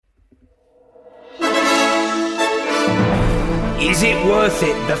Is It Worth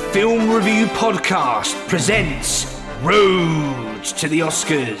It? The Film Review Podcast presents Road to the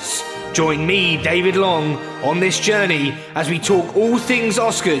Oscars. Join me, David Long, on this journey as we talk all things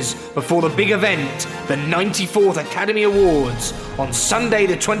Oscars before the big event, the 94th Academy Awards, on Sunday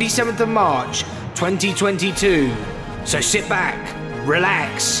the 27th of March, 2022. So sit back,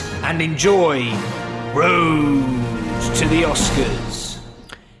 relax, and enjoy Road to the Oscars.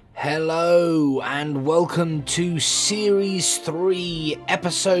 Hello and welcome to Series 3,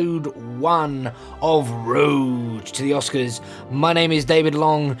 Episode 1 of Road to the Oscars. My name is David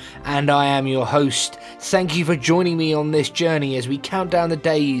Long and I am your host. Thank you for joining me on this journey as we count down the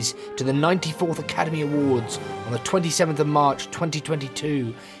days to the 94th Academy Awards on the 27th of March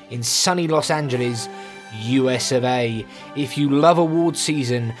 2022 in sunny Los Angeles, US of A. If you love award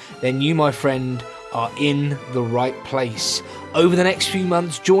season, then you, my friend, are in the right place. Over the next few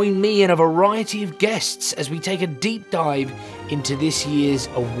months, join me and a variety of guests as we take a deep dive into this year's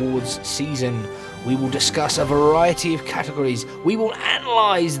awards season. We will discuss a variety of categories. We will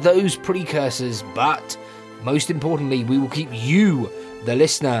analyse those precursors, but most importantly, we will keep you, the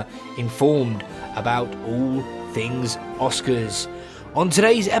listener, informed about all things Oscars. On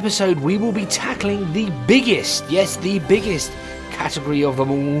today's episode, we will be tackling the biggest category of them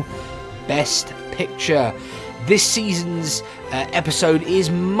all, Best Picture. This season's episode is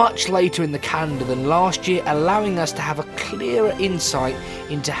much later in the calendar than last year, allowing us to have a clearer insight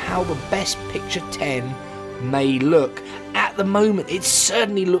into how the Best Picture 10 may look. At the moment, it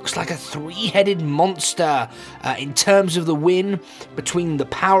certainly looks like a three-headed monster in terms of the win between The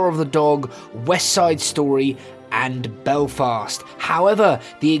Power of the Dog, West Side Story, and Belfast. However,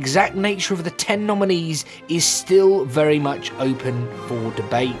 the exact nature of the 10 nominees is still very much open for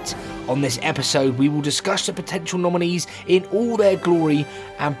debate. On this episode, we will discuss the potential nominees in all their glory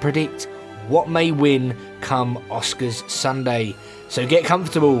and predict what may win come Oscars Sunday. So get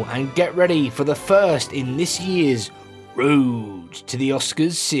comfortable and get ready for the first in this year's Road to the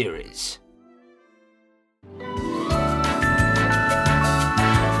Oscars series.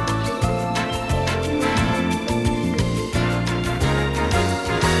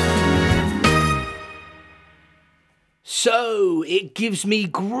 So, it gives me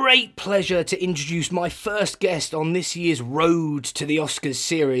great pleasure to introduce my first guest on this year's Road to the Oscars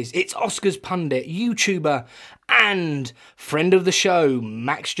series. It's Oscars pundit, YouTuber, and friend of the show,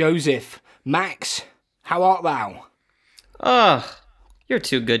 Max Joseph. Max, how art thou? You're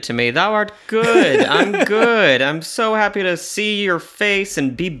too good to me. Thou art good. I'm good. I'm so happy to see your face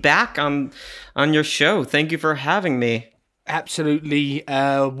and be back on your show. Thank you for having me. Absolutely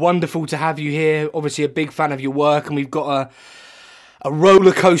wonderful to have you here. Obviously a big fan of your work, and we've got a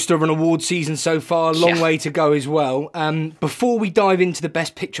roller coaster of an award season so far, a long way to go as well. Before we dive into the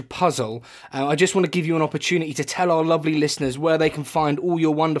Best Picture puzzle, I just want to give you an opportunity to tell our lovely listeners where they can find all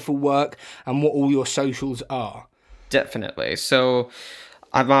your wonderful work and what all your socials are. Definitely. So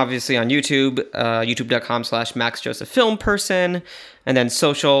I'm obviously on YouTube, youtube.com/MaxJosephFilmPerson, and then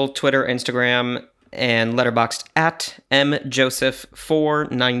social, Twitter, Instagram, and letterboxed at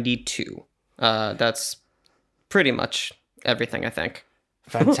mjoseph492. That's pretty much everything, I think.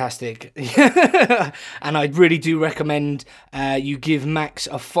 Fantastic. And I really do recommend you give Max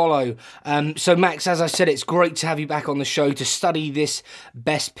a follow. So Max, as I said, it's great to have you back on the show to study this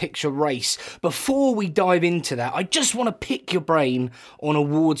Best Picture race. Before we dive into that, I just want to pick your brain on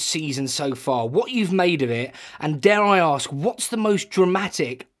awards season so far, what you've made of it, and dare I ask, what's the most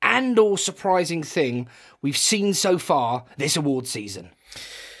dramatic and or surprising thing we've seen so far this award season?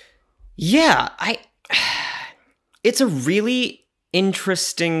 Yeah, it's a really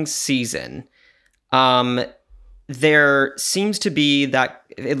interesting season. There seems to be that,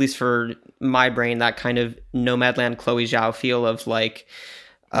 at least for my brain, that kind of Nomadland Chloe Zhao feel of like,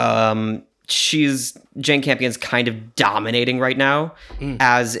 Jane Campion's kind of dominating right now,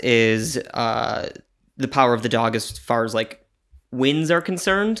 as is The Power of the Dog as far as like wins are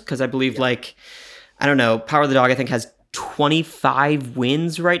concerned, because I believe Power of the Dog I think has 25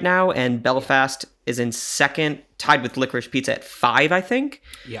 wins right now, and Belfast is in second, tied with Licorice Pizza at 5, I think.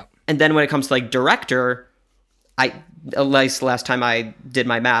 Yeah. And then when it comes to like director, at least last time I did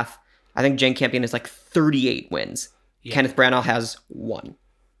my math, I think Jane Campion is like 38 wins. Yeah. Kenneth Branagh has 1.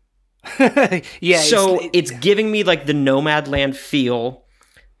 Yeah. So it's giving me like the Nomadland feel.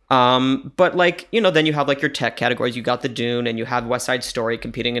 But like, then you have like your tech categories. You got the Dune and you have West Side Story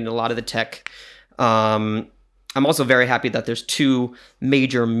competing in a lot of the tech. I'm also very happy that there's 2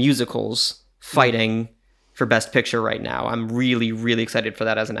 major musicals fighting for Best Picture right now. I'm really, really excited for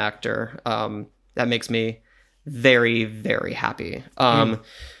that as an actor. That makes me very, very happy.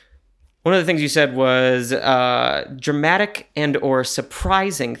 One of the things you said was dramatic and or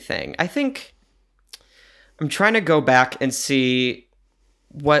surprising thing. I think I'm trying to go back and see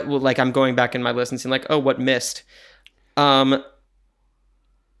what, like, I'm going back in my list and seeing, like, oh, what missed. What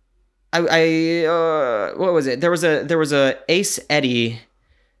was it? There was a Ace Eddie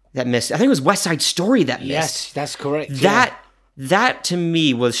that missed. I think it was West Side Story that missed. Yes, that's correct. That to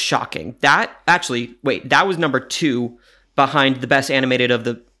me was shocking. That was number 2 behind the best animated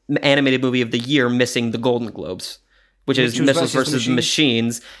movie of the year, missing the Golden Globes, which is Missiles versus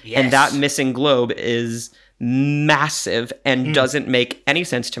Machines. Yes. And that missing globe is massive and doesn't make any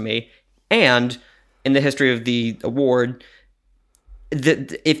sense to me. And in the history of the award,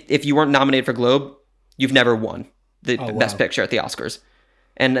 if you weren't nominated for Globe, you've never won the Best Picture at the Oscars.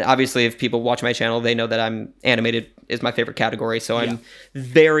 And obviously, if people watch my channel, they know that animated is my favorite category. So I'm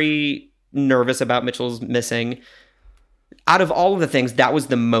very nervous about Mitchell's missing. Out of all of the things, that was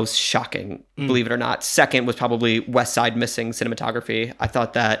the most shocking, believe it or not. Second was probably West Side missing cinematography. I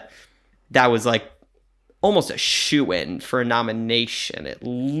thought that was like almost a shoo-in for a nomination, at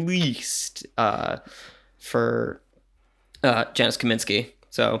least for Janusz Kaminski.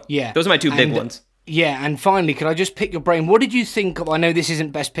 So those are my 2 big ones. Yeah, and finally, could I just pick your brain? What did you think of, I know this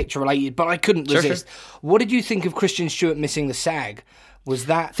isn't Best Picture related, but I couldn't resist. Sure. What did you think of Kristen Stewart missing the SAG? Was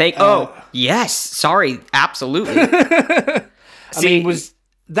that... yes. Sorry, absolutely. That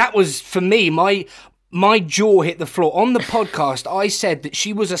was, for me, my jaw hit the floor. On the podcast, I said that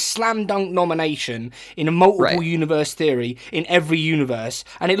she was a slam dunk nomination in a multiple universe theory in every universe,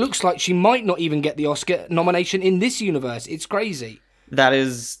 and it looks like she might not even get the Oscar nomination in this universe. It's crazy. That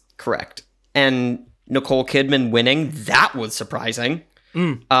is correct. And Nicole Kidman winning, that was surprising.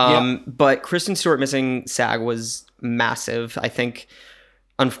 But Kristen Stewart missing SAG was massive. I think,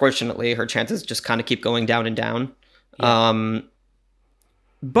 unfortunately, her chances just kind of keep going down and down. Yeah.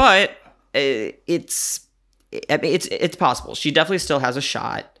 But it's possible. She definitely still has a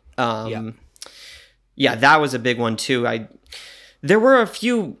shot. Yeah, that was a big one too. There were a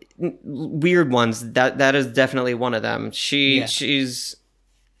few weird ones. That is definitely one of them. She's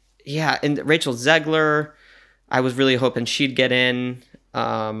and Rachel Zegler, I was really hoping she'd get in.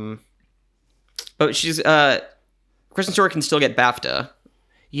 But she's Kristen Stewart can still get BAFTA.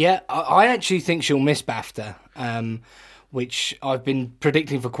 Yeah, I actually think she'll miss BAFTA. Which I've been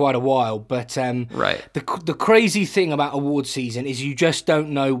predicting for quite a while. But the crazy thing about award season is you just don't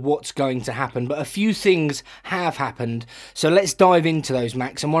know what's going to happen. But a few things have happened. So let's dive into those,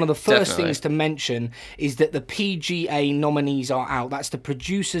 Max. And one of the first things to mention is that the PGA nominees are out. That's the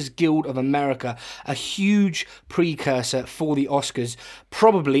Producers Guild of America, a huge precursor for the Oscars.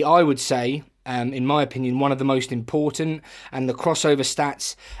 Probably, I would say... in my opinion, one of the most important, and the crossover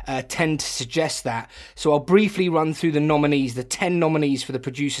stats tend to suggest that. So I'll briefly run through the nominees, the 10 nominees for the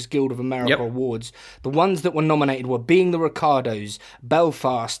Producers Guild of America Awards. The ones that were nominated were Being the Ricardos,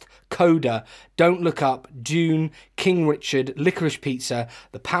 Belfast, Coda, Don't Look Up, Dune, King Richard, Licorice Pizza,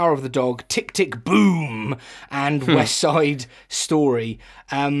 The Power of the Dog, Tick Tick Boom, and West Side Story.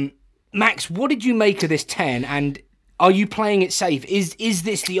 Max, what did you make of this 10, and are you playing it safe? Is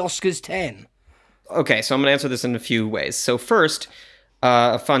this the Oscars 10? Okay, so I'm going to answer this in a few ways. So first,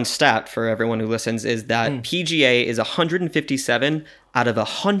 a fun stat for everyone who listens is that PGA is 157 out of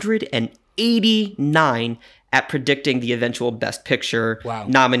 189 at predicting the eventual Best Picture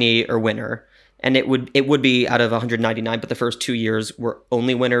nominee or winner. And it would be out of 199, but the first 2 years were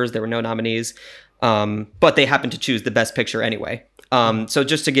only winners. There were no nominees. But they happened to choose the Best Picture anyway. So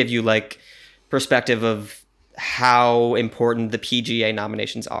just to give you like perspective of how important the PGA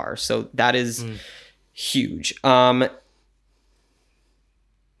nominations are. So that is huge. The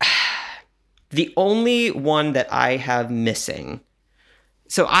only one that I have missing,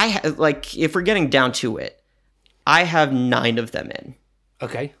 so if we're getting down to it, I have 9 of them in.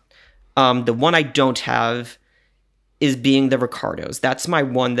 Okay. The one I don't have is Being the Ricardos. That's my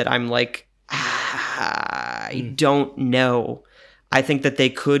one that I'm like, I don't know. I think that they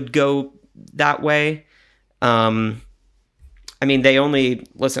could go that way. I mean, they only,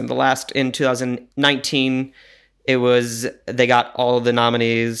 in 2019, they got all of the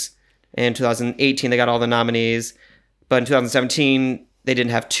nominees. In 2018, they got all the nominees. But in 2017, they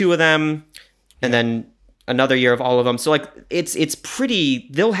didn't have 2 of them. And then another year of all of them. So, like, it's pretty,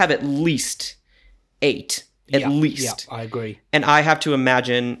 they'll have at least 8. At least. Yeah, I agree. And I have to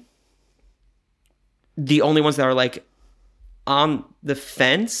imagine the only ones that are, like, on the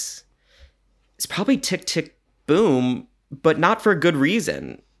fence is probably Tick Tick Boom, but not for a good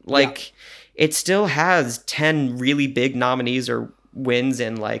reason. Like, it still has 10 really big nominees or wins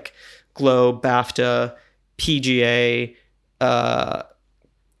in, like, Globe, BAFTA, PGA,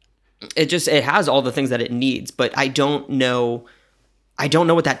 it has all the things that it needs, but I don't know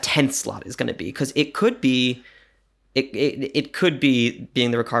what that 10th slot is going to be, because it could be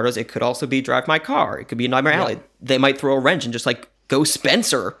being the Ricardos. It could also be Drive My Car. It could be Nightmare Alley. They might throw a wrench and just like go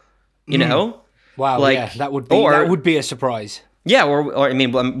Spencer, you know? Wow, like, yeah, that would be a surprise. Yeah, or I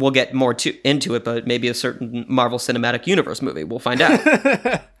mean, we'll get more into it, but maybe a certain Marvel Cinematic Universe movie. We'll find out.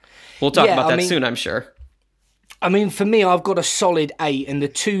 We'll talk about that soon, I'm sure. I mean, for me, I've got a solid 8, and the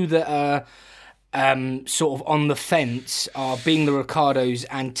two that are sort of on the fence are Being the Ricardos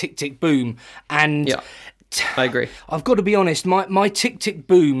and Tick, Tick, Boom. And yeah, I agree. I've got to be honest, my Tick, Tick,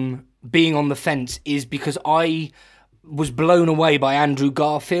 Boom being on the fence is because I was blown away by Andrew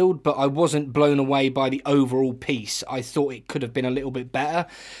Garfield, but I wasn't blown away by the overall piece. I thought it could have been a little bit better.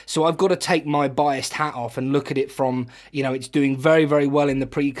 So I've got to take my biased hat off and look at it from, it's doing very, very well in the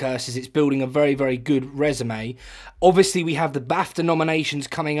precursors. It's building a very, very good resume. Obviously, we have the BAFTA nominations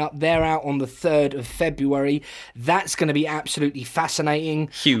coming up. They're out on the 3rd of February. That's going to be absolutely fascinating.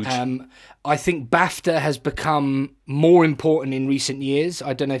 Huge. I think BAFTA has become more important in recent years.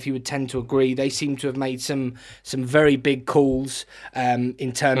 I don't know if you would tend to agree. They seem to have made some very big calls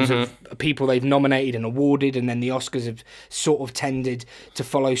in terms of people they've nominated and awarded, and then the Oscars have sort of tended to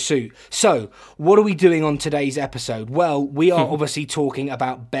follow suit. So, what are we doing on today's episode? Well, we are obviously talking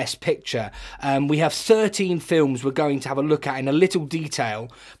about Best Picture. We have 13 films we're going to have a look at in a little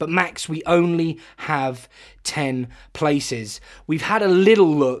detail, but Max, we only have 10 places. We've had a little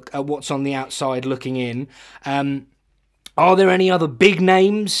look at what's on the outside looking in. Are there any other big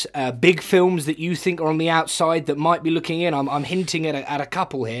names, big films that you think are on the outside that might be looking in? I'm hinting at a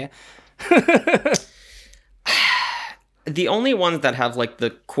couple here. The only ones that have like the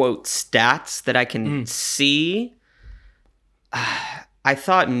quote stats that I can see, I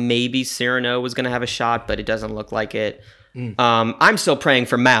thought maybe Cyrano was going to have a shot, but it doesn't look like it. I'm still praying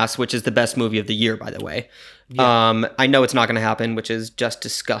for Mass, which is the best movie of the year, by the way. Yeah. I know it's not going to happen, which is just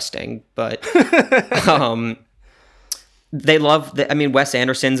disgusting, but they love Wes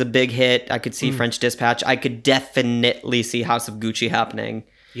Anderson's a big hit. I could see French Dispatch. I could definitely see House of Gucci happening.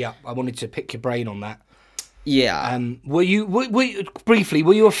 Yeah, I wanted to pick your brain on that. Yeah. Were you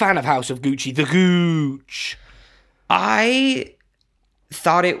a fan of House of Gucci? The Gooch. I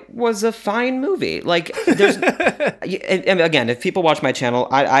thought it was a fine movie. Like, there's and again, if people watch my channel,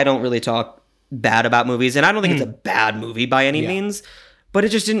 I don't really talk bad about movies, and I don't think it's a bad movie by any means, but it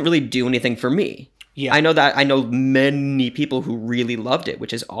just didn't really do anything for me. Yeah. I know many people who really loved it,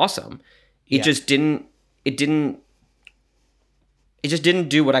 which is awesome. It just didn't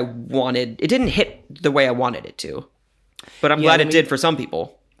do what I wanted. It didn't hit the way I wanted it to. But I'm glad it did for some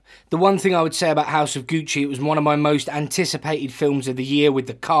people. The one thing I would say about House of Gucci, it was one of my most anticipated films of the year, with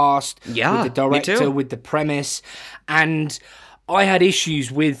the cast, with the director, with the premise. And I had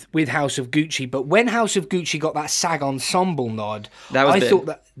issues with House of Gucci, but when House of Gucci got that SAG Ensemble nod, I thought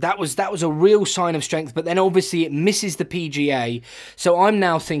that was a real sign of strength. But then obviously it misses the PGA, so I'm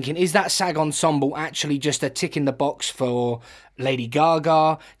now thinking, is that SAG Ensemble actually just a tick in the box for Lady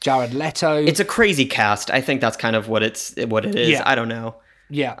Gaga, Jared Leto? It's a crazy cast. I think that's kind of what it is. Yeah. I don't know.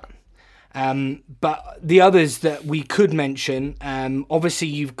 Yeah. But the others that we could mention, obviously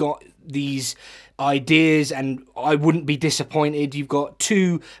you've got these ideas, and I wouldn't be disappointed. You've got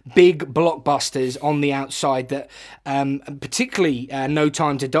two big blockbusters on the outside that, particularly No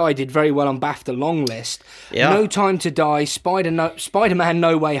Time to Die, did very well on BAFTA long list. Yeah. No Time to Die, Spider-Man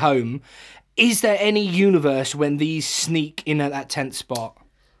No Way Home. Is there any universe when these sneak in at that 10th spot?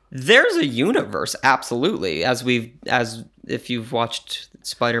 There's a universe, absolutely. As if you've watched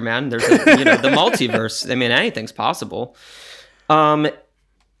Spider-Man, there's the multiverse. I mean, anything's possible.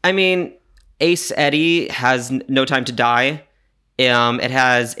 Ace Eddie has No Time to Die. It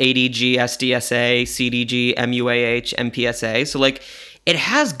has ADG, SDSA, CDG, MUAH, MPSA. So like, it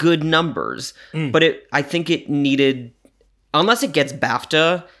has good numbers, but I think it needed, unless it gets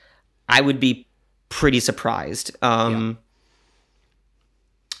BAFTA, I would be pretty surprised. I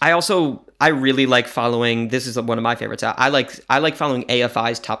really like following, this is one of my favorites. I like following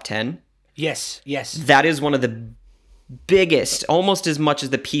AFI's top 10. Yes. That is one of the biggest, almost as much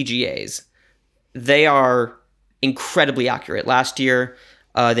as the PGAs. They are incredibly accurate. Last year,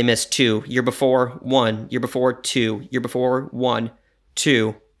 they missed 2. Year before, 1. Year before, 2. Year before, 1,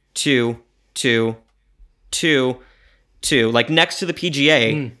 2, 2, 2, 2, 2. Like, next to the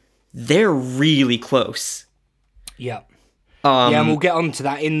PGA, they're really close. Yeah. And we'll get onto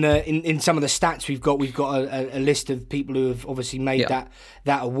that in some of the stats we've got. We've got a list of people who have obviously made that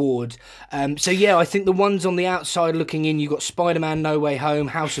award. I think the ones on the outside looking in, you've got Spider-Man No Way Home,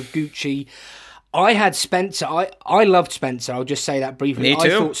 House of Gucci. I had Spencer. I loved Spencer. I'll just say that briefly. Me too. I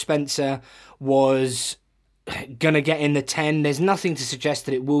thought Spencer was going to get in the 10. There's nothing to suggest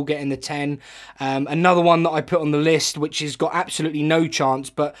that it will get in the 10. Another one that I put on the list, which has got absolutely no chance,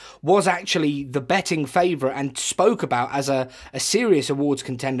 but was actually the betting favourite and spoke about as a serious awards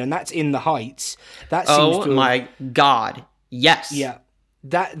contender, and that's In the Heights. That seems to my God. Yes. Yeah.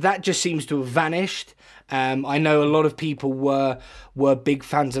 That just seems to have vanished. I know a lot of people were big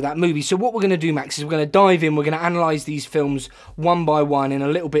fans of that movie. So what we're going to do, Max, is we're going to dive in. We're going to analyse these films one by one in a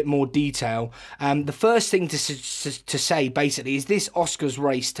little bit more detail. The first thing to say, basically, is this Oscars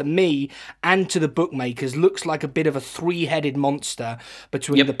race, to me and to the bookmakers, looks like a bit of a three-headed monster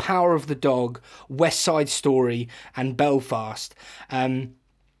between The Power of the Dog, West Side Story, and Belfast.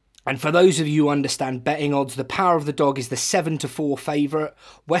 And for those of you who understand betting odds, The Power of the Dog is the 7-4 favourite,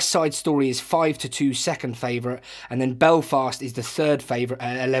 West Side Story is 5-2 second favourite, and then Belfast is the third favourite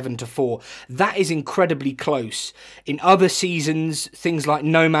at 11-4. That is incredibly close. In other seasons, things like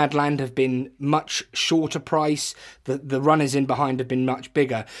Nomadland have been much shorter price. The runners in behind have been much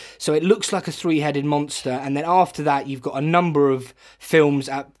bigger. So it looks like a three-headed monster, and then after that you've got a number of films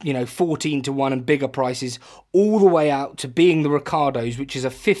at 14-1 and bigger prices, all the way out to Being the Ricardos, which is a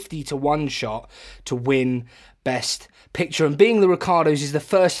 50-1 shot to win Best Picture. And Being the Ricardos is the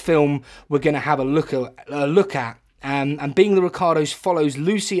first film we're going to have a look at. And Being the Ricardos follows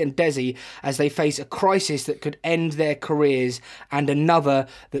Lucy and Desi as they face a crisis that could end their careers and another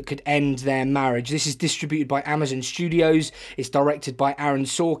that could end their marriage. This is distributed by Amazon Studios. It's directed by Aaron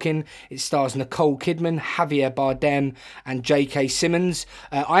Sorkin. It stars Nicole Kidman, Javier Bardem, and J.K. Simmons.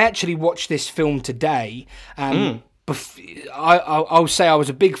 I actually watched this film today. I'll say I was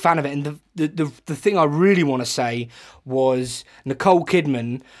a big fan of it, and the thing I really want to say was Nicole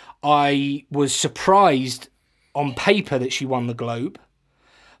Kidman. I was surprised on paper that she won the Globe,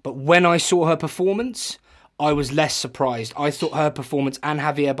 but when I saw her performance, I was less surprised. I thought her performance, and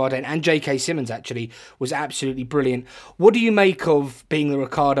Javier Bardem and J.K. Simmons actually, was absolutely brilliant. What do you make of Being the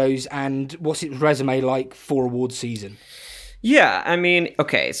Ricardos, and what's its resume like for awards season? Yeah, I mean,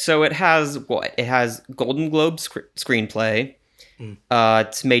 okay, so it has what? It has Golden Globe screenplay.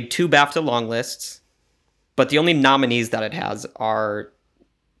 It's made 2 BAFTA long lists, but the only nominees that it has are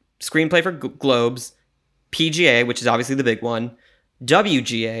screenplay for Globes, PGA, which is obviously the big one,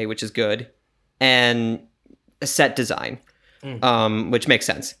 WGA, which is good, and set design, which makes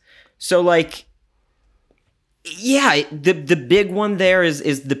sense. So, like, yeah, the big one there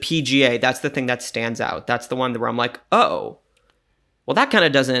is the PGA. That's the thing that stands out. That's the one where I'm like, oh, well, that kind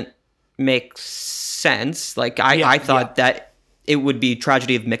of doesn't make sense. Like, I thought that it would be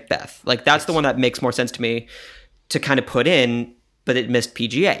Tragedy of Macbeth. Like, that's the one that makes more sense to me to kind of put in, but it missed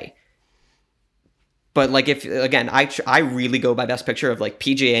PGA. But, like, if, again, I really go by Best Picture of, like,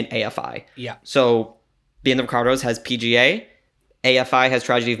 PGA and AFI. Yeah. So, Being the Ricardos has PGA, AFI has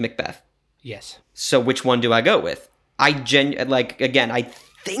Tragedy of Macbeth. Yes. So, which one do I go with? I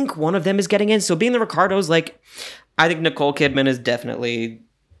think one of them is getting in. So, Being the Ricardos, like, I think Nicole Kidman is definitely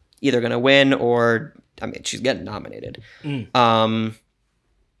either going to win or, I mean, she's getting nominated.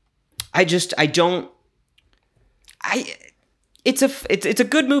 It's a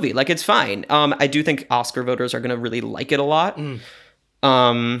good movie. Like, it's fine. I do think Oscar voters are going to really like it a lot.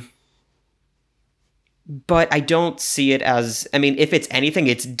 But I don't see it as, I mean, if it's anything,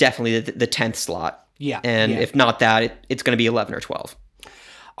 it's definitely the 10th slot. Yeah. And if not that, it's going to be 11 or 12.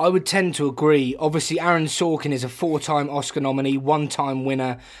 I would tend to agree. Obviously, Aaron Sorkin is a 4-time Oscar nominee, 1-time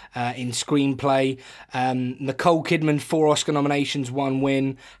winner in screenplay. Nicole Kidman, 4 Oscar nominations, 1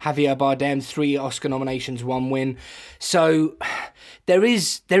 win. Javier Bardem, 3 Oscar nominations, 1 win. So there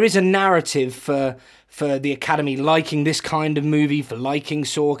is a narrative for the Academy liking this kind of movie, for liking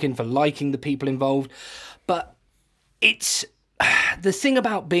Sorkin, for liking the people involved. But it's the thing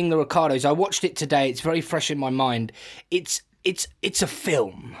about Being the Ricardos. I watched it today. It's very fresh in my mind. It's a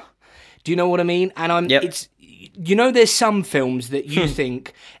film. Do you know what I mean? And there's some films that you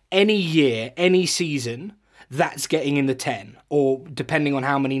think any year, any season, that's getting in the 10, or depending on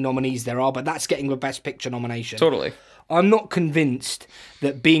how many nominees there are, but that's getting the Best Picture nomination. Totally. I'm not convinced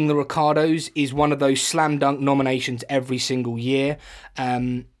that Being the Ricardos is one of those slam dunk nominations every single year.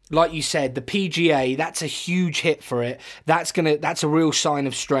 Like you said, the PGA, that's a huge hit for it. That's a real sign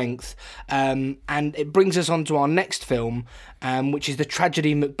of strength. And it brings us on to our next film, which is The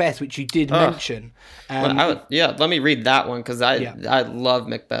Tragedy of Macbeth, which you did mention. Let me read that one, because I love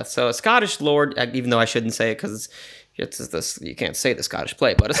Macbeth. So, a Scottish lord, even though I shouldn't say it because it's this, you can't say the Scottish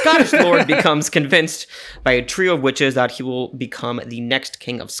play, but a Scottish lord becomes convinced by a trio of witches that he will become the next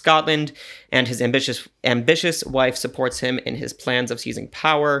king of Scotland, and his ambitious wife supports him in his plans of seizing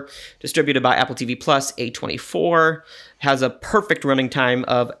power. Distributed by Apple TV Plus, A24, has a perfect running time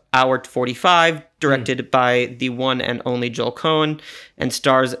of hour 45, directed by the one and only Joel Coen, and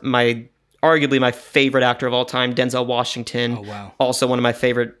stars arguably my favorite actor of all time, Denzel Washington. Oh, wow. Also one of my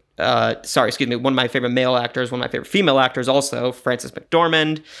favorite one of my favorite male actors, one of my favorite female actors also, Frances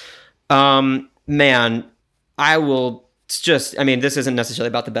McDormand. Man, this isn't necessarily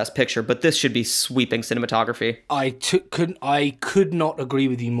about the best picture, but this should be sweeping cinematography. I could not agree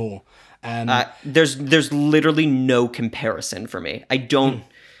with you more. There's literally no comparison for me. I don't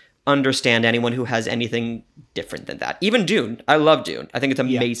understand anyone who has anything different than that. Even Dune. I love Dune. I think it's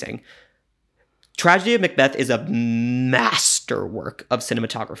amazing. Yeah. Tragedy of Macbeth is a masterwork of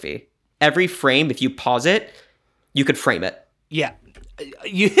cinematography. Every frame, if you pause it, you could frame it. Yeah.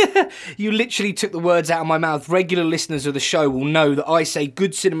 You literally took the words out of my mouth. Regular listeners of the show will know that I say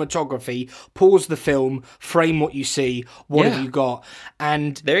good cinematography, pause the film, frame what you see, what have you got?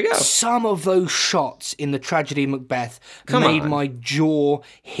 And there you go. Some of those shots in the Tragedy of Macbeth made my jaw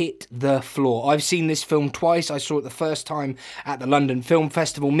hit the floor. I've seen this film twice. I saw it the first time at the London Film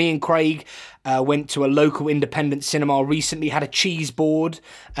Festival. Me and Craig went to a local independent cinema recently, had a cheese board,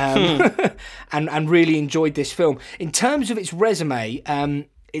 and really enjoyed this film. In terms of its resume,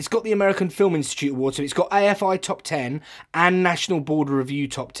 it's got the American Film Institute Award, so it's got AFI Top 10 and National Board Review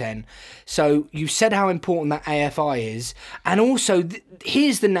Top 10. So you've said how important that AFI is. And also,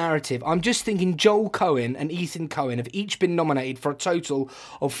 here's the narrative. I'm just thinking Joel Coen and Ethan Coen have each been nominated for a total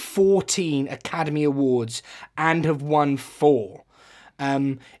of 14 Academy Awards and have won 4.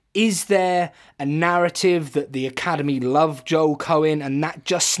 Is there a narrative that the Academy love Joel Coen and that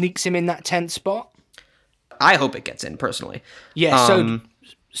just sneaks him in that 10th spot? I hope it gets in, personally. Yeah,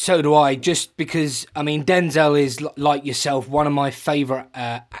 so do I, just because, Denzel is, like yourself, one of my favourite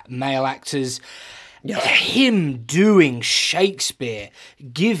male actors. Yeah. Him doing Shakespeare,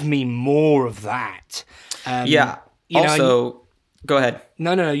 give me more of that. Go ahead.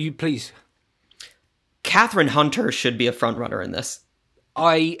 No, you please. Catherine Hunter should be a frontrunner in this.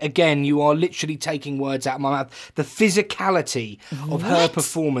 You are literally taking words out of my mouth. The physicality of her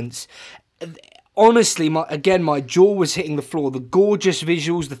performance. Honestly, my jaw was hitting the floor. The gorgeous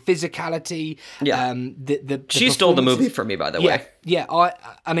visuals, the physicality. Yeah. She stole the movie from me, by the way. Yeah.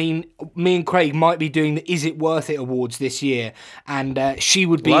 Me and Craig might be doing the Is It Worth It Awards this year, and she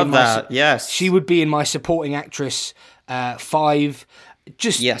would be she would be in my supporting actress 5.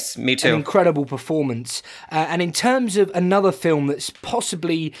 Yes, me too. An incredible performance. And in terms of another film that's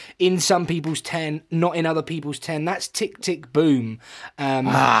possibly in some people's 10, not in other people's 10, that's Tick, Tick, Boom.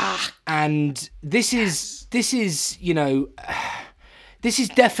 And this is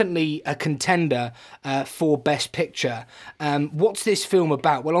definitely a contender for Best Picture. What's this film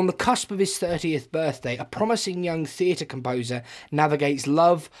about? Well, on the cusp of his 30th birthday, a promising young theatre composer navigates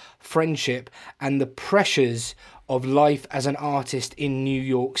love, friendship, and the pressures of life as an artist in New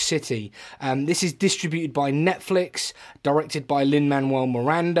York City. This is distributed by Netflix, directed by Lin-Manuel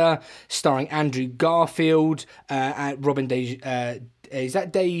Miranda, starring Andrew Garfield, Robin is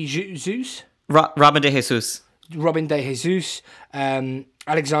that De Jesus? Robin De Jesus. Robin De Jesus,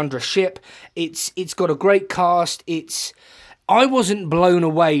 Alexandra Shipp. It's got a great cast. I wasn't blown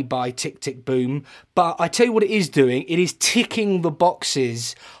away by Tick, Tick, Boom, but I tell you what it is doing. It is ticking the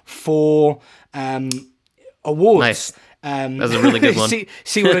boxes for awards. Nice. That was a really good one.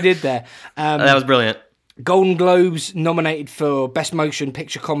 see what I did there? That was brilliant. Golden Globes nominated for Best Motion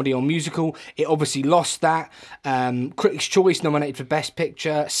Picture Comedy or Musical. It obviously lost that. Critics' Choice nominated for Best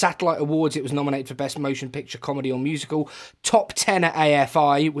Picture. Satellite Awards, it was nominated for Best Motion Picture Comedy or Musical. Top 10 at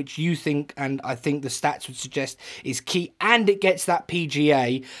AFI, which you think, and I think the stats would suggest, is key. And it gets that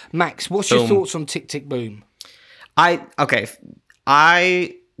PGA. Max, what's your thoughts on Tick, Tick, Boom?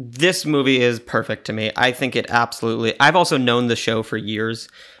 This movie is perfect to me. I think it absolutely... I've also known the show for years.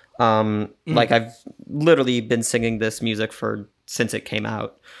 Like I've literally been singing this music since it came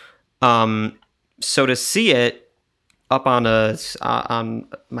out. So to see it up on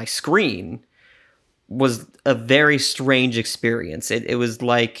my screen was a very strange experience. It was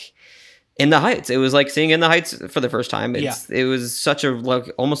like In the Heights. It was like seeing In the Heights for the first time. It was such a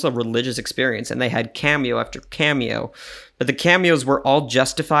almost a religious experience, and they had cameo after cameo. But the cameos were all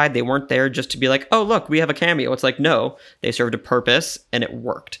justified. They weren't there just to be like, oh, look, we have a cameo. It's like, no, they served a purpose and it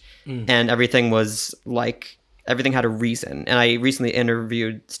worked. And everything had a reason. And I recently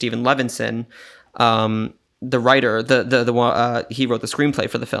interviewed Stephen Levinson, the writer, the one, he wrote the screenplay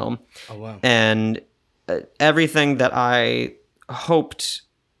for the film. Oh, wow. And everything that I hoped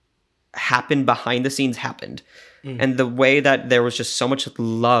happened behind the scenes happened. And the way that there was just so much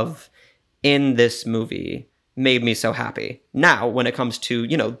love in this movie made me so happy. Now, when it comes to,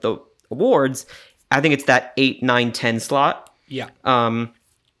 the awards, I think it's that 8, 9, 10 slot. Yeah.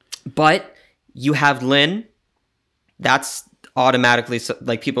 But you have Lin. That's automatically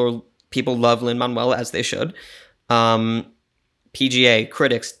like people love Lin-Manuel as they should. PGA,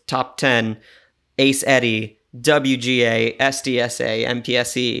 critics, top 10, Ace Eddie, WGA,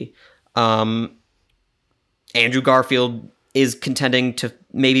 SDSA, MPSE. Andrew Garfield is contending to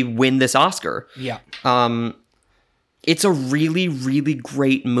maybe win this Oscar. Yeah. It's a really, really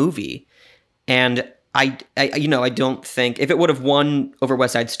great movie. And I don't think if it would have won over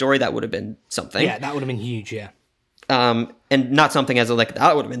West Side Story, that would have been something. Yeah, that would have been huge. Yeah. And not something as like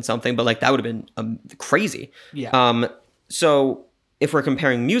that would have been something, but like that would have been crazy. Yeah. So if we're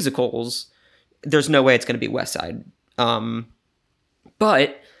comparing musicals, there's no way it's going to be West Side.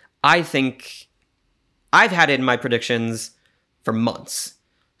 But I think I've had it in my predictions for months.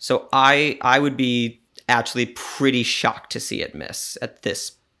 So I would be actually pretty shocked to see it miss at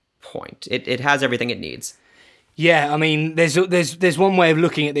this point. It has everything it needs. Yeah, I mean, there's one way of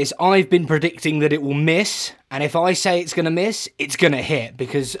looking at this. I've been predicting that it will miss, and if I say it's going to miss, it's going to hit,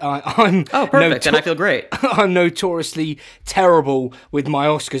 because I'm... Oh, perfect, and I feel great. I'm notoriously terrible with my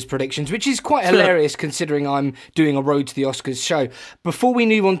Oscars predictions, which is quite hilarious considering I'm doing a Road to the Oscars show. Before we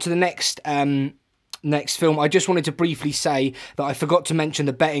move on to the next film, I just wanted to briefly say that I forgot to mention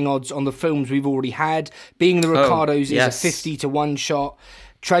the betting odds on the films we've already had. Being the Ricardos is a 50-1 shot.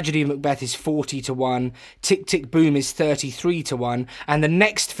 Tragedy of Macbeth is 40-1. Tick Tick Boom is 33-1. And the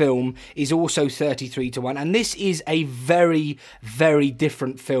next film is also 33-1. And this is a very, very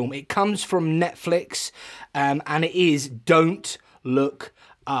different film. It comes from Netflix, and it is Don't Look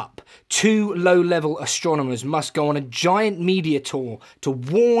Up. 2 low-level astronomers must go on a giant media tour to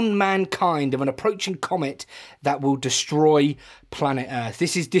warn mankind of an approaching comet that will destroy planet Earth.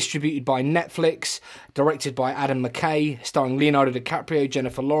 This is distributed by Netflix, directed by Adam McKay, starring Leonardo DiCaprio,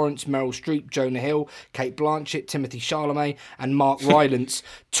 Jennifer Lawrence, Meryl Streep, Jonah Hill, Cate Blanchett, Timothée Chalamet, and Mark Rylance.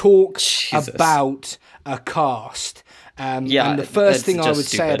 Talk about a cast. And the first thing I would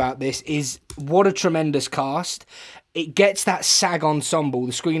say about this is what a tremendous cast. It gets that SAG Ensemble,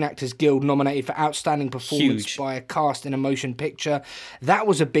 the Screen Actors Guild, nominated for Outstanding Performance by a Cast in a Motion Picture. That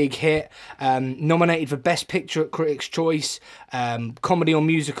was a big hit. Nominated for Best Picture at Critics' Choice. Comedy or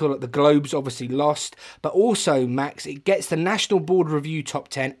Musical at the Globes, obviously lost. But also, Max, it gets the National Board Review Top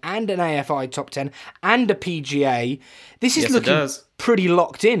 10 and an AFI Top 10 and a PGA. This is looking pretty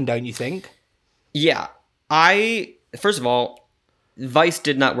locked in, don't you think? Yeah. First of all, Vice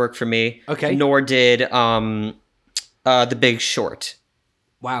did not work for me. Okay. Nor did... The Big Short.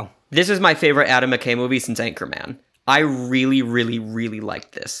 Wow. This is my favorite Adam McKay movie since Anchorman. I really, really, really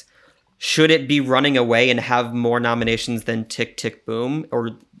liked this. Should it be running away and have more nominations than Tick Tick Boom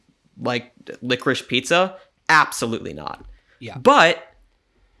or like Licorice Pizza? Absolutely not. Yeah. But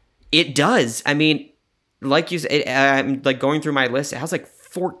it does. I mean, like you said, I'm like going through my list. It has like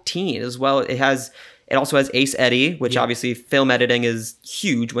 14 as well. It also has Ace Eddie, which obviously film editing is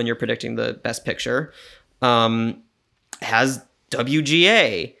huge when you're predicting the best picture. Has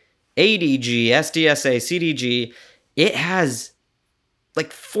WGA, ADG, SDSA, CDG. It has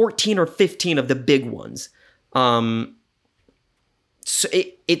like 14 or 15 of the big ones. So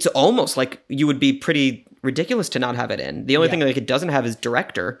it's almost like you would be pretty ridiculous to not have it in. The only thing like it doesn't have is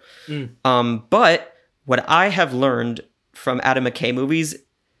director. But what I have learned from Adam McKay movies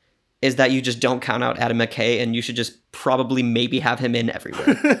is that you just don't count out Adam McKay, and you should just probably maybe have him in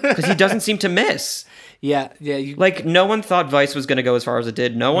everywhere because he doesn't seem to miss. Yeah. Like, no one thought Vice was going to go as far as it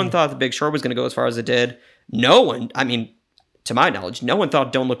did. No one thought The Big Short was going to go as far as it did. No one, I mean, to my knowledge, no one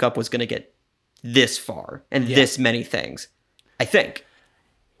thought Don't Look Up was going to get this far and this many things, I think.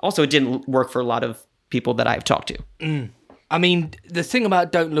 Also, it didn't work for a lot of people that I've talked to. I mean, the thing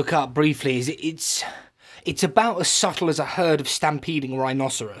about Don't Look Up, briefly, is it's about as subtle as a herd of stampeding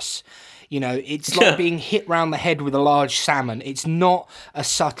rhinoceros. You know, it's like being hit round the head with a large salmon. It's not a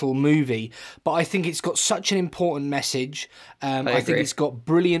subtle movie, but I think it's got such an important message. I think it's got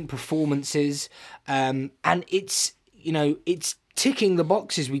brilliant performances, and it's ticking the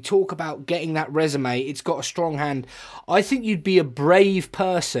boxes. We talk about getting that resume. It's got a strong hand. I think you'd be a brave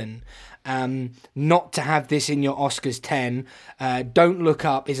person not to have this in your Oscars 10. Don't Look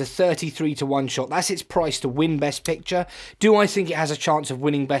Up is a 33-1 shot. That's its price to win Best Picture. Do I think it has a chance of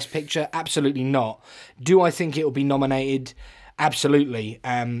winning Best Picture? Absolutely not. Do I think it will be nominated? Absolutely.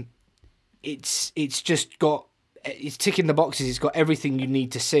 It's just got it's ticking the boxes. It's got everything you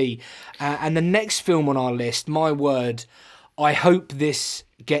need to see. And the next film on our list, my word, I hope this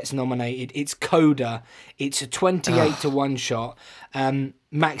gets nominated. It's Coda. It's a 28 to 1 shot.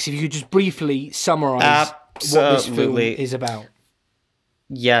 Max, if you could just briefly summarize what this film is about.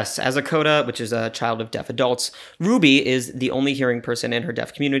 Yes, as a Coda, which is a child of deaf adults, Ruby is the only hearing person in her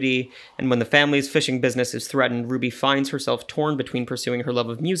deaf community, and when the family's fishing business is threatened, Ruby finds herself torn between pursuing her love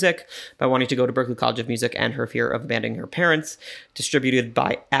of music by wanting to go to Berklee College of Music and her fear of abandoning her parents. Distributed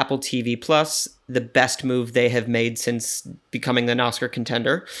by Apple TV Plus, the best move they have made since becoming an Oscar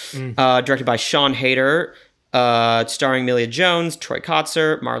contender. Directed by Sean Hayter, starring Emilia Jones, Troy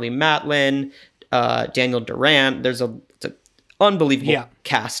Kotsur, Marlee Matlin, Daniel Durant. It's an unbelievable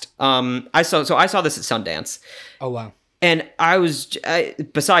cast. I saw this at Sundance. Oh wow! And I was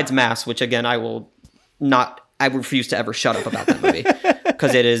besides Mass, which again I refuse to ever shut up about that movie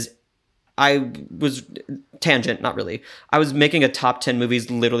because it is. I was tangent, not really. I was making a top 10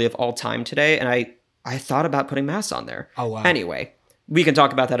 movies literally of all time today, and I thought about putting Mass on there. Oh wow! Anyway, we can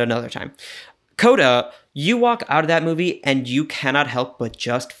talk about that another time. Coda, you walk out of that movie and you cannot help but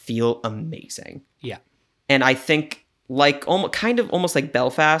just feel amazing. Yeah, and I think. Like almost like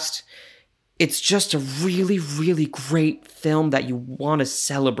Belfast, it's just a really, really great film that you want to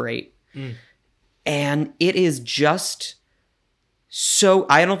celebrate. And it is just so,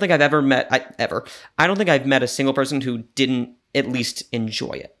 I don't think I've met a single person who didn't at least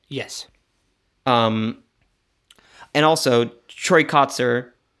enjoy it. Yes. And also Troy Kotsur.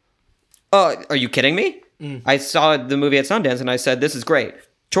 Are you kidding me? I saw the movie at Sundance and I said, this is great.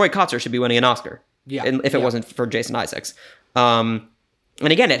 Troy Kotsur should be winning an Oscar. Yeah, if it wasn't for Jason Isaacs. And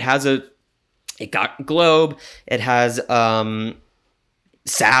again, it got Globe. It has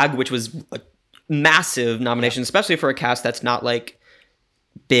SAG, which was a massive nomination, especially for a cast that's not like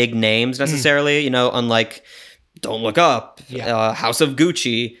big names necessarily, unlike Don't Look Up, House of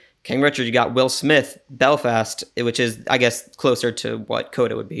Gucci, King Richard. You got Will Smith, Belfast, which is, I guess, closer to what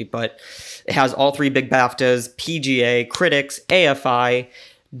Coda would be, but it has all 3 big BAFTAs, PGA, Critics, AFI,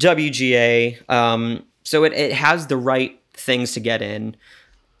 WGA, so it has the right things to get in,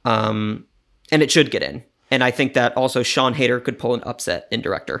 and it should get in. And I think that also Sean Hayter could pull an upset in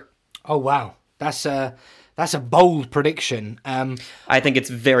director. Oh wow, that's a bold prediction. I think it's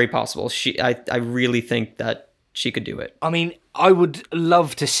very possible. I really think that she could do it. I mean, I would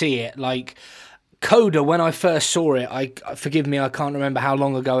love to see it. Like Coda, when I first saw it, forgive me, I can't remember how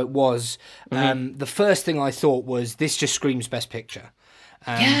long ago it was. The first thing I thought was, this just screams Best Picture.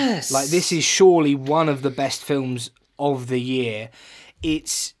 Yes. Like, this is surely one of the best films of the year.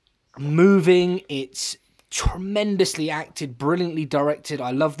 It's moving. It's tremendously acted, brilliantly directed. I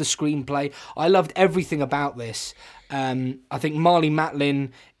love the screenplay. I loved everything about this. I think Marlee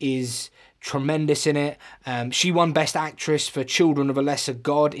Matlin is tremendous in it. She won Best Actress for Children of a Lesser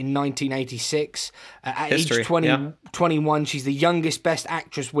God in 1986. At age 21, she's the youngest Best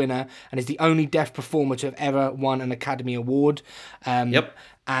Actress winner and is the only deaf performer to have ever won an Academy Award.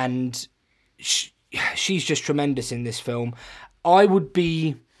 And she's just tremendous in this film. I would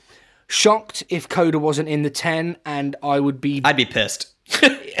be shocked if Coda wasn't in the 10, and I'd be pissed.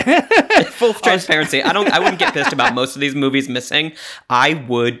 Full transparency. I wouldn't get pissed about most of these movies missing. I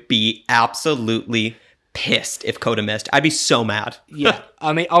would be absolutely pissed if Coda missed. I'd be so mad. Yeah.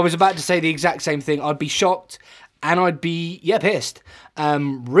 I mean, I was about to say the exact same thing. I'd be shocked and I'd be pissed.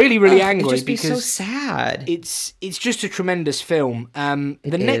 Really, really angry. It'd just be because so sad. It's just a tremendous film.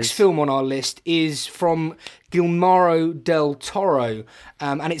 The next film on our list is from Guillermo del Toro,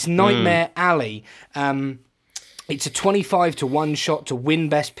 and it's Nightmare Alley. It's a 25 to 1 shot to win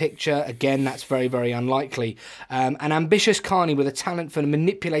Best Picture. Again, that's very, very unlikely. An ambitious carny with a talent for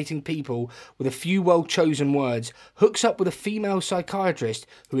manipulating people with a few well-chosen words hooks up with a female psychiatrist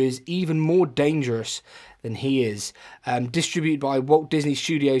who is even more dangerous than he is. Distributed by Walt Disney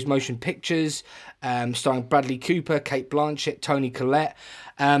Studios Motion Pictures, starring Bradley Cooper, Cate Blanchett, Toni Collette.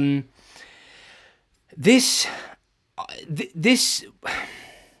 This,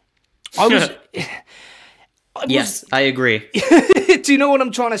 I was... Yes, I agree. Do you know what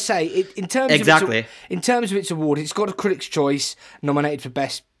I'm trying to say? In terms of its award, it's got a Critics' Choice, nominated for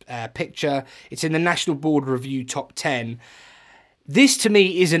Best Picture. It's in the National Board Review Top 10. This, to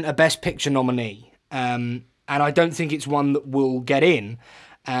me, isn't a Best Picture nominee, and I don't think it's one that will get in.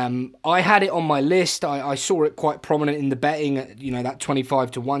 I had it on my list. I saw it quite prominent in the betting, that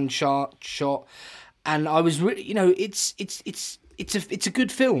 25 to 1 shot, and I was really, it's a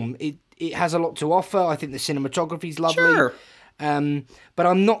good film. It has a lot to offer. I think the cinematography is lovely. Sure. But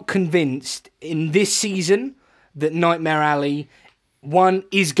I'm not convinced in this season that Nightmare Alley 1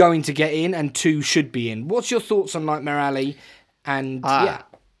 is going to get in and 2 should be in. What's your thoughts on Nightmare Alley? And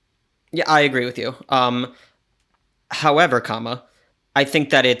Yeah, I agree with you. However, I think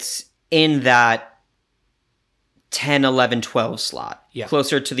that it's in that 10, 11, 12 slot,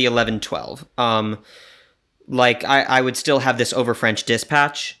 closer to the 11, 12. Like, I would still have this over French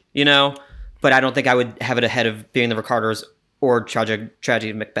Dispatch, you know, but I don't think I would have it ahead of Being the Ricardos or Tragedy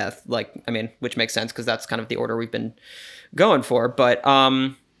of Macbeth. Like, I mean, which makes sense because that's kind of the order we've been going for. But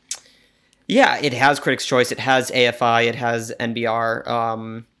yeah, it has Critics' Choice, it has AFI, it has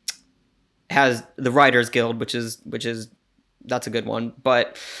NBR, has the Writers Guild, which is that's a good one.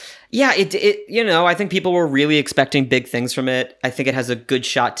 But yeah, it you know, I think people were really expecting big things from it. I think it has a good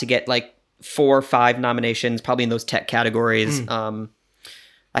shot to get like 4 or 5 nominations, probably in those tech categories.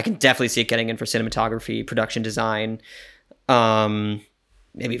 I can definitely see it getting in for cinematography, production design, maybe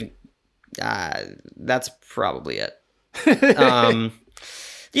even that's probably it.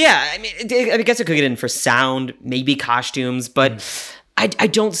 Yeah, I mean, I guess it could get in for sound, maybe costumes, but I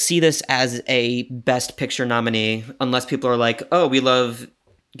don't see this as a Best Picture nominee unless people are like, oh, we love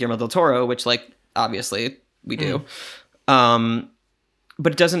Guillermo del Toro, which, like, obviously we do.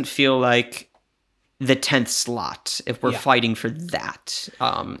 But it doesn't feel like the 10th slot if we're fighting for that.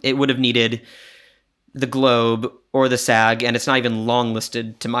 It would have needed the Globe or the SAG, and it's not even long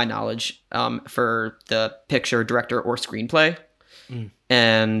listed to my knowledge for the picture, director, or screenplay.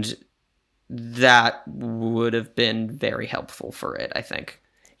 And that would have been very helpful for it, I think.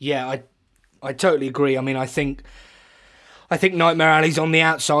 Yeah, I totally agree. I mean, I think Nightmare Alley's on the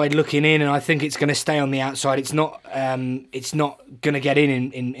outside looking in, and I think it's going to stay on the outside. It's not going to get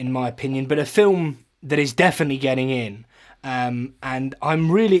in my opinion, but a film that is definitely getting in. And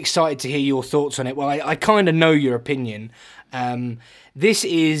I'm really excited to hear your thoughts on it. Well, I kind of know your opinion. This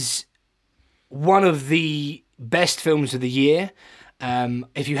is one of the best films of the year.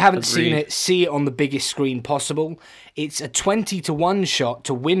 If you haven't seen it, see it on the biggest screen possible. It's a 20-1 shot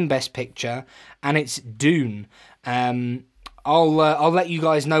to win Best Picture, and it's Dune. I'll let you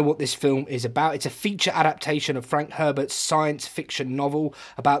guys know what this film is about. It's a feature adaptation of Frank Herbert's science fiction novel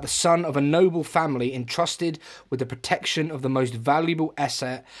about the son of a noble family entrusted with the protection of the most valuable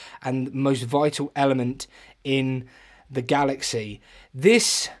asset and most vital element in the galaxy.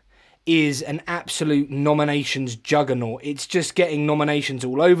 This is an absolute nominations juggernaut. It's just getting nominations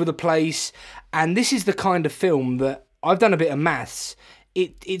all over the place, and this is the kind of film that, I've done a bit of maths,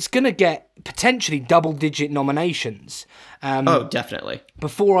 it's going to get potentially double-digit nominations. Oh, definitely.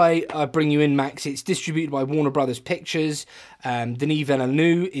 Before I bring you in, Max, it's distributed by Warner Brothers Pictures. Denis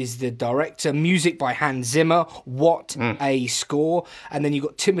Villeneuve is the director. Music by Hans Zimmer. What a score. And then you've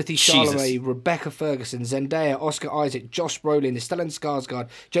got Timothée Chalamet, Rebecca Ferguson, Zendaya, Oscar Isaac, Josh Brolin, Stellan Skarsgård,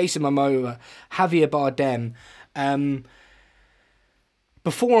 Jason Momoa, Javier Bardem.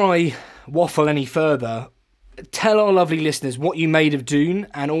 Before I waffle any further, tell our lovely listeners what you made of Dune,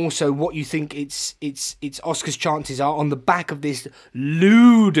 and also what you think its Oscars chances are on the back of this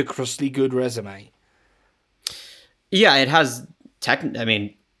ludicrously good resume. Yeah, it has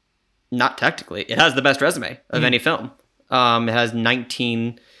not technically, it has the best resume of any film. It has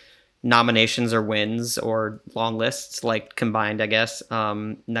 19 nominations or wins or long lists, like, combined, I guess.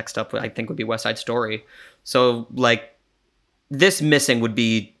 Next up, I think, would be West Side Story. So, like, this missing would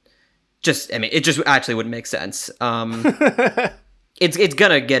be it just actually wouldn't make sense. It's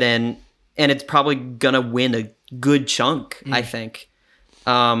gonna get in, and it's probably gonna win a good chunk, I think.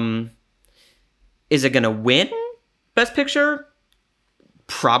 Is it gonna win Best Picture?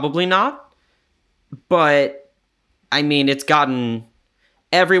 Probably not. But, I mean, it's gotten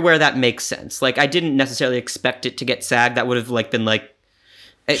everywhere that makes sense. Like, I didn't necessarily expect it to get SAG. That would have, like, been, like,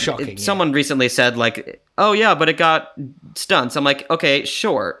 shocking. Someone recently said, like, oh yeah, but it got stunts. I'm like, okay,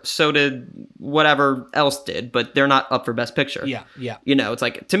 sure. So did whatever else did, but they're not up for Best Picture. Yeah. You know, it's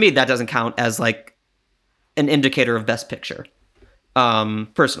like, to me, that doesn't count as, like, an indicator of Best Picture,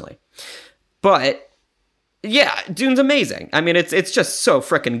 personally. But yeah, Dune's amazing. I mean, it's just so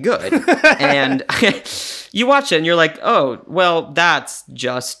freaking good. And you watch it and you're like, oh, well, that's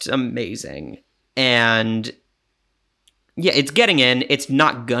just amazing. And yeah, it's getting in. It's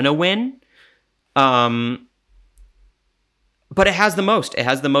not gonna win. But it has the most. It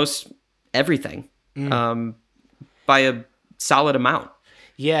has the most everything. By a solid amount.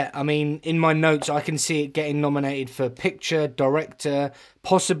 Yeah, I mean, in my notes, I can see it getting nominated for picture, director,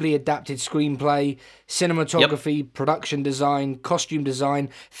 possibly adapted screenplay, cinematography, production design, costume design,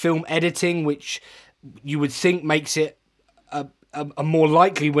 film editing, which you would think makes it a more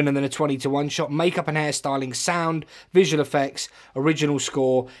likely winner than a 20-1 shot. Makeup and hairstyling, sound, visual effects, original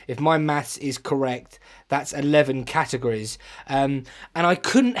score. If my maths is correct, that's 11 categories. And I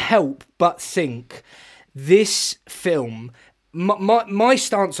couldn't help but think this film... My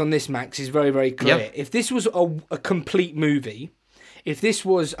stance on this, Max, is very, very clear. Yep. If this was a complete movie, if this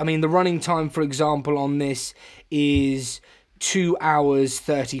was... I mean, the running time, for example, on this is 2 hours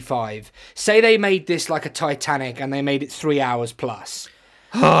 35. Say they made this like a Titanic and they made it 3 hours plus.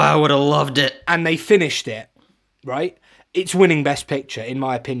 Oh, I would have loved it. And they finished it, right? It's winning Best Picture, in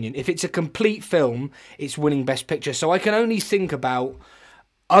my opinion. If it's a complete film, it's winning Best Picture. So I can only think about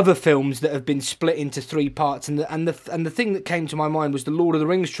other films that have been split into 3 parts, and the thing that came to my mind was the Lord of the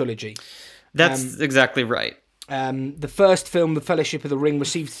Rings trilogy. That's exactly right. The first film, The Fellowship of the Ring,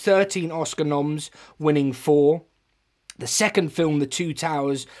 received 13 Oscar noms, winning 4. The second film, The Two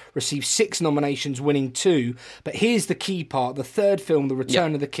Towers, received 6 nominations, winning 2. But here's the key part. The third film, The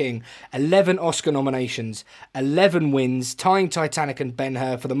Return of the King, 11 Oscar nominations, 11 wins, tying Titanic and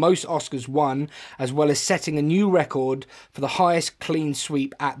Ben-Hur for the most Oscars won, as well as setting a new record for the highest clean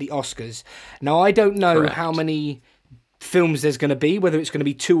sweep at the Oscars. Now, I don't know how many films there's going to be, whether it's going to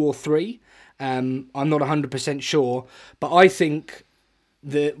be 2 or 3. I'm not 100% sure, but I think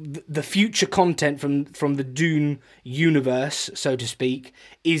the future content from the Dune universe, so to speak,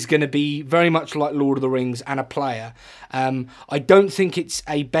 is going to be very much like Lord of the Rings and a player. I don't think it's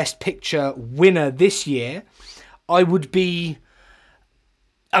a Best Picture winner this year. Let's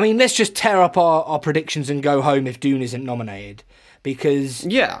just tear up our predictions and go home if Dune isn't nominated. Because...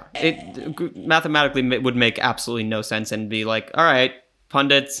 Yeah, it mathematically would make absolutely no sense and be like, all right,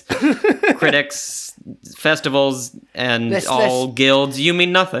 pundits, critics, festivals, and guilds, you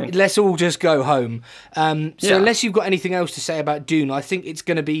mean nothing. Let's all just go home. Unless you've got anything else to say about Dune, I think it's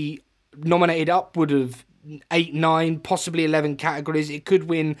going to be nominated upward of 8, 9, possibly 11 categories. It could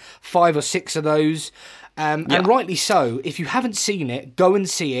win 5 or 6 of those. And rightly so. If you haven't seen it, go and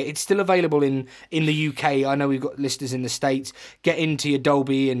see it. It's still available in the UK. I know we've got listeners in the States. Get into your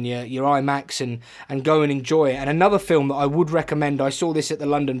Dolby and your IMAX and go and enjoy it. And another film that I would recommend, I saw this at the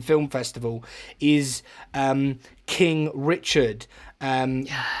London Film Festival, is King Richard.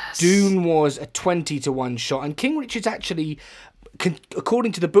 Yes. Dune was a 20-1 shot. And King Richard's actually...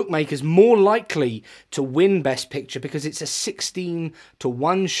 according to the bookmakers, more likely to win Best Picture because it's a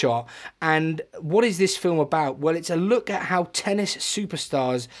 16-1 shot. And what is this film about? Well, it's a look at how tennis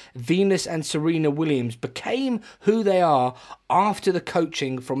superstars Venus and Serena Williams became who they are after the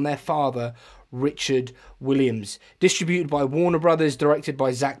coaching from their father, Richard Williams. Distributed by Warner Brothers, directed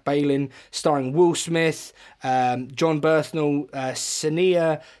by Zach Baylin, starring Will Smith, John Bernthal,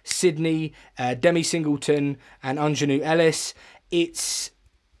 Sania Sidney, Demi Singleton, and Anjanou Ellis. Do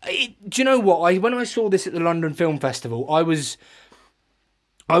you know what? When I saw this at the London Film Festival, I was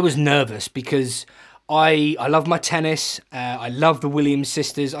nervous because I love my tennis. I love the Williams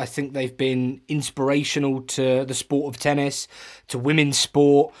sisters. I think they've been inspirational to the sport of tennis, to women's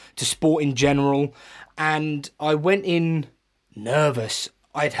sport, to sport in general. And I went in nervous.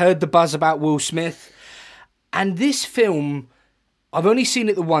 I'd heard the buzz about Will Smith. And this film... I've only seen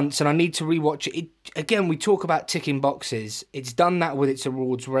it the once and I need to rewatch it. Again, we talk about ticking boxes. It's done that with its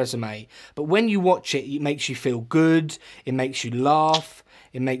awards resume. But when you watch it, it makes you feel good. It makes you laugh.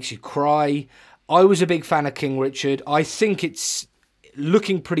 It makes you cry. I was a big fan of King Richard. I think it's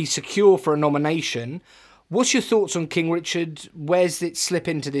looking pretty secure for a nomination. What's your thoughts on King Richard? Where's it slip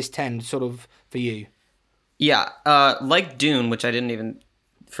into this 10 sort of for you? Yeah, like Dune, which I didn't even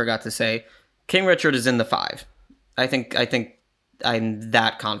forgot to say, King Richard is in the 5. I think I'm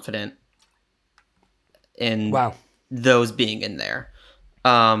that confident in those being in there.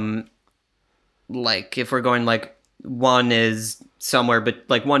 Like if we're going like 1 is somewhere, but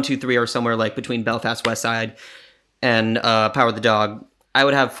like 1, 2, 3 are somewhere like between Belfast, West Side, and Power of the Dog. I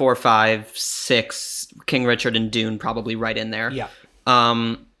would have 4, 5, 6, King Richard and Dune probably right in there. Yeah.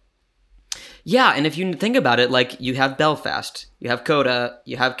 Yeah, and if you think about it, like you have Belfast, you have Coda,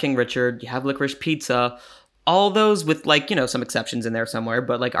 you have King Richard, you have Licorice Pizza. All those with like, some exceptions in there somewhere,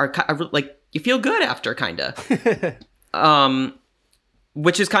 but like are like you feel good after kinda.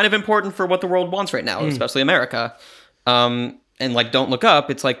 Which is kind of important for what the world wants right now, especially America. And like Don't Look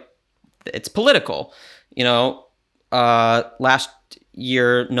Up, it's like it's political. Last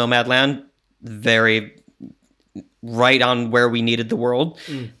year Nomadland, very right on where we needed the world.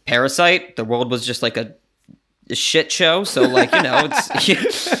 Parasite, the world was just like a shit show, so like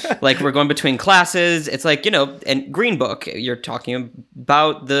it's like we're going between classes. It's like and Green Book, you're talking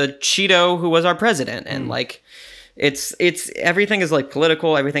about the Cheeto who was our president, and like it's everything is like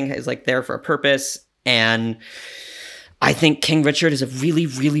political, everything is like there for a purpose. And I think King Richard is a really,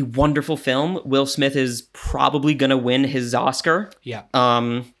 really wonderful film. Will Smith is probably going to win his Oscar. Yeah.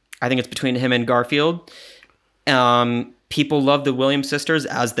 I think it's between him and Garfield. People love the Williams sisters,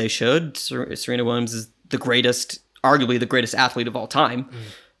 as they should. Serena Williams is arguably the greatest athlete of all time.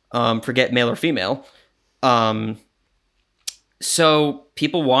 Forget male or female. So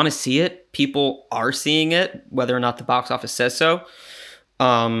people want to see it. People are seeing it, whether or not the box office says so.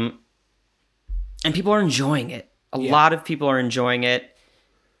 And people are enjoying it. A lot of people are enjoying it.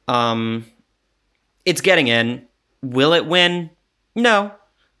 It's getting in. Will it win? No.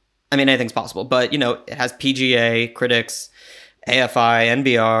 I mean, anything's possible. But, it has PGA, critics, AFI,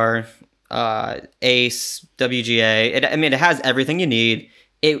 NBR, ACE, WGA. It has everything you need.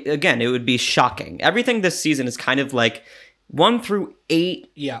 It would be shocking. Everything this season is kind of like 1 through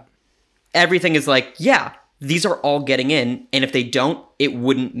 8. Yeah. Everything is like, these are all getting in. And if they don't, it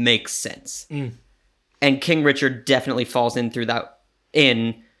wouldn't make sense. And King Richard definitely falls in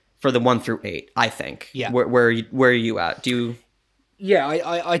for the 1 through 8, I think. Yeah. Where are you at? Do you... Yeah,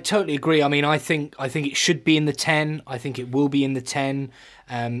 I totally agree. I mean, I think it should be in the 10. I think it will be in the 10.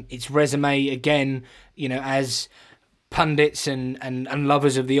 Its resume, again, as pundits and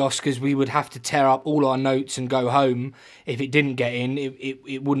lovers of the Oscars, we would have to tear up all our notes and go home if it didn't get in.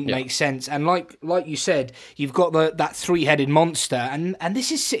 It wouldn't make sense. And like you said, you've got that three-headed monster, and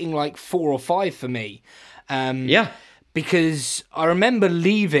this is sitting like 4 or 5 for me. Because I remember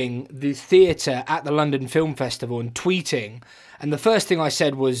leaving the theatre at the London Film Festival and tweeting, and the first thing I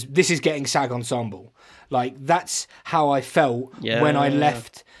said was, "This is getting SAG Ensemble." Like, that's how I felt when I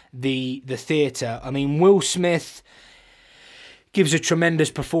left the theatre. I mean, Will Smith gives a tremendous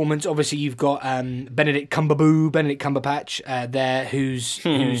performance. Obviously, you've got Benedict Cumberbatch there,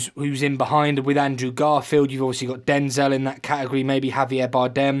 who's in behind with Andrew Garfield. You've obviously got Denzel in that category, maybe Javier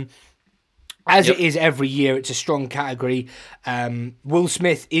Bardem. As it is every year, it's a strong category. Will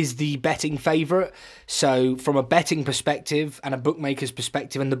Smith is the betting favourite. So from a betting perspective and a bookmaker's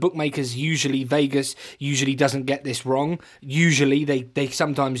perspective, and the bookmakers Vegas usually doesn't get this wrong. Usually, they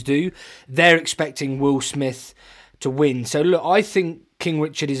sometimes do. They're expecting Will Smith to win. So look, I think King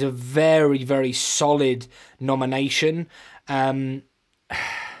Richard is a very, very solid nomination. If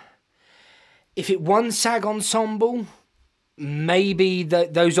it won SAG Ensemble, maybe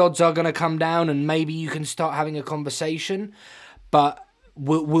those odds are going to come down, and maybe you can start having a conversation. But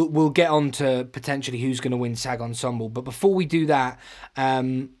we'll get on to potentially who's going to win SAG Ensemble. But before we do that,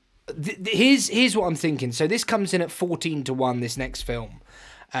 here's what I'm thinking. So this comes in at 14-1. This next film,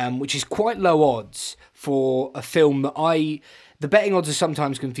 which is quite low odds for a film that the betting odds are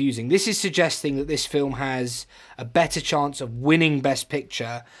sometimes confusing. This is suggesting that this film has a better chance of winning Best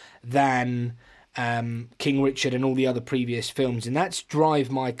Picture than King Richard and all the other previous films, and that's Drive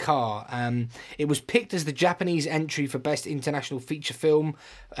My Car. It was picked as the Japanese entry for Best International Feature Film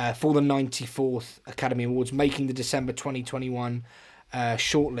for the 94th Academy Awards, making the December 2021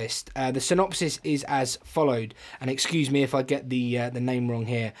 shortlist. The synopsis is as followed, and excuse me if I get the name wrong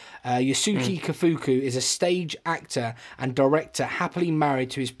here. Yasuki Kafuku is a stage actor and director happily married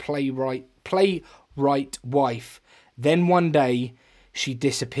to his playwright wife. Then one day she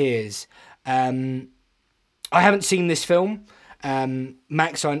disappears. I haven't seen this film.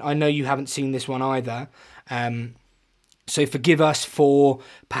 Max, I know you haven't seen this one either. So forgive us for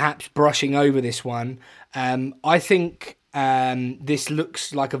perhaps brushing over this one. I think this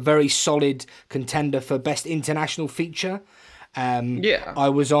looks like a very solid contender for Best International Feature. I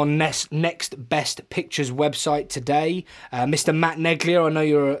was on Next Best Pictures website today. Mr. Matt Neglia, I know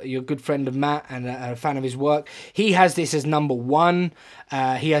you're a good friend of Matt and a fan of his work. He has this as number 1.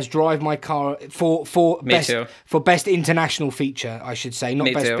 He has Drive My Car for Best International Feature, I should say,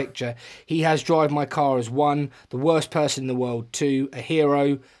 not Best Picture. He has Drive My Car as 1, The Worst Person in the World 2, A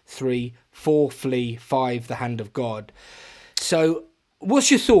Hero 3, 4, Flea 5, The Hand of God. So,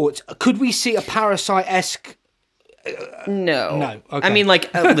 what's your thoughts? Could we see a Parasite-esque? No. Okay. I mean,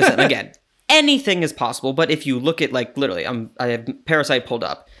 listen, again, anything is possible, but if you look at, literally, I have Parasite pulled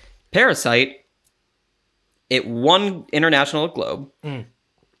up. Parasite, it won International Globe,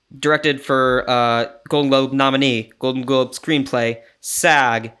 directed for Golden Globe nominee, Golden Globe screenplay,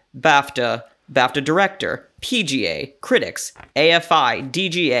 SAG, BAFTA director, PGA, critics, AFI,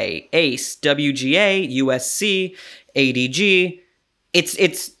 DGA, ACE, WGA, USC, ADG.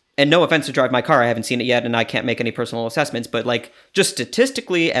 It's and no offense to Drive My Car, I haven't seen it yet, and I can't make any personal assessments, but just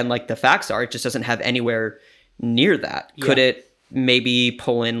statistically and the facts are, it just doesn't have anywhere near that. Yeah. Could it maybe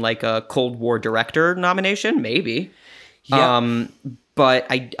pull in a Cold War director nomination? Maybe. Yeah. But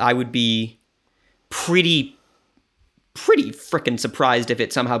I would be pretty freaking surprised if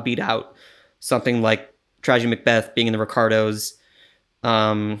it somehow beat out something like Tragedy Macbeth, Being in the Ricardos,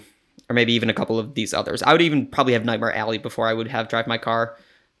 or maybe even a couple of these others. I would even probably have Nightmare Alley before I would have Drive My Car.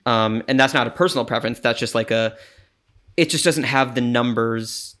 And that's not a personal preference. That's just like it just doesn't have the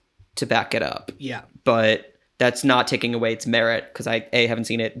numbers to back it up. Yeah. But that's not taking away its merit because I, A, haven't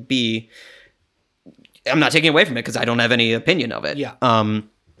seen it. B, I'm not taking away from it because I don't have any opinion of it. Yeah.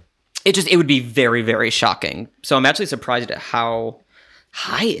 It would be very, very shocking. So I'm actually surprised at how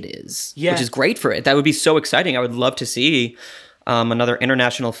high it is, yeah. which is great for it. That would be so exciting. I would love to see another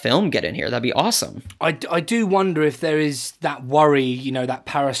international film get in here. That'd be awesome. I do wonder if there is that worry, you know, that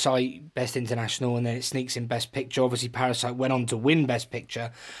Parasite Best International and then it sneaks in Best Picture. Obviously, Parasite went on to win Best Picture.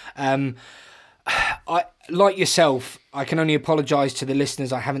 I, like yourself, I can only apologise to the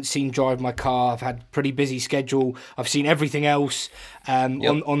listeners. I haven't seen Drive My Car. I've had a pretty busy schedule. I've seen everything else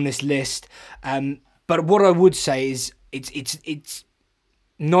on this list. But what I would say is it's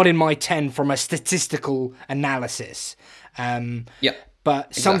not in my 10 from a statistical analysis.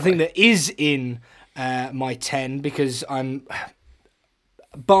 But something that is in my 10 because I'm...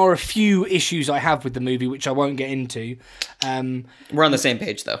 bar a few issues I have with the movie, which I won't get into. We're on the same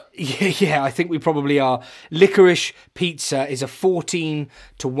page, though. Yeah, I think we probably are. Licorice Pizza is a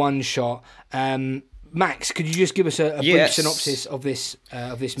 14-1 shot. Max, could you just give us a brief synopsis of this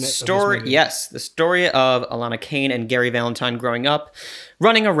story? Of this movie? Yes, the story of Alana Kane and Gary Valentine growing up,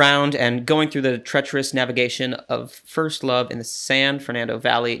 running around and going through the treacherous navigation of first love in the San Fernando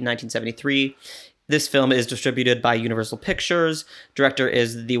Valley, 1973. This film is distributed by Universal Pictures. Director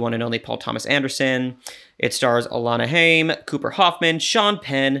is the one and only Paul Thomas Anderson. It stars Alana Haim, Cooper Hoffman, Sean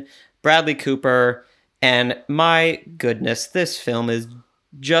Penn, Bradley Cooper, and my goodness, this film is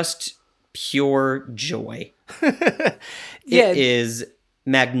just pure joy. It is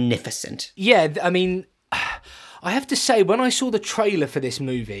magnificent. Yeah, I mean, I have to say, when I saw the trailer for this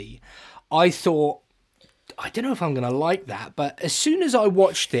movie, I thought, I don't know if I'm going to like that, but as soon as I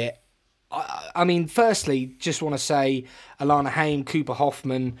watched it, I mean, firstly, just want to say Alana Haim, Cooper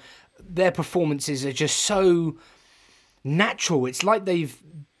Hoffman, their performances are just so natural. It's like they've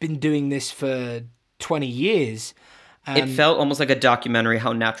been doing this for 20 years. It felt almost like a documentary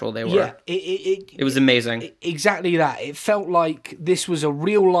how natural they were. Yeah, it was amazing. Exactly that. It felt like this was a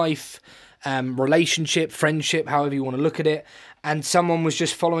real life relationship, friendship, however you want to look at it, and someone was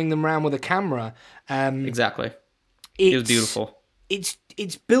just following them around with a camera. Exactly. It was beautiful.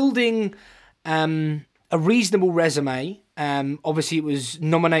 It's building a reasonable resume. Obviously, it was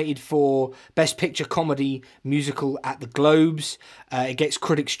nominated for Best Picture Comedy Musical at the Globes. It gets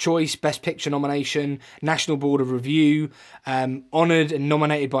Critics' Choice, Best Picture nomination, National Board of Review, honoured and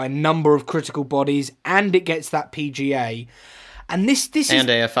nominated by a number of critical bodies, and it gets that PGA. And this is... And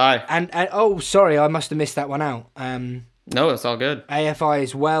AFI. And oh, sorry, I must have missed that one out. No, it's all good. AFI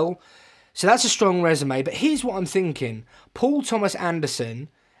as well. So that's a strong resume, but here's what I'm thinking. Paul Thomas Anderson,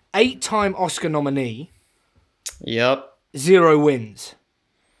 8-time Oscar nominee. Yep. 0 wins.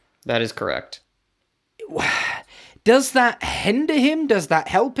 That is correct. Does that hinder him? Does that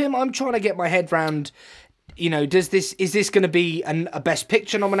help him? I'm trying to get my head round, you know, is this going to be a Best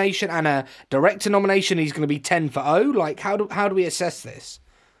Picture nomination and a Director nomination? He's going to be 10-0? Like, how do we assess this?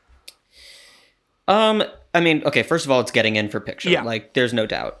 I mean, okay, first of all, it's getting in for picture. Yeah. Like, there's no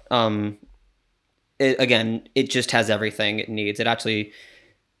doubt. It just has everything it needs. It actually,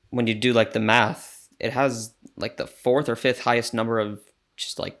 when you do, like, the math, it has, like, the 4th or 5th highest number of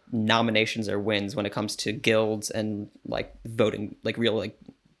just, like, nominations or wins when it comes to guilds and, like, voting, like, real, like,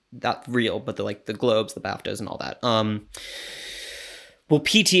 not real, but the, like, the Globes, the BAFTAs, and all that. Will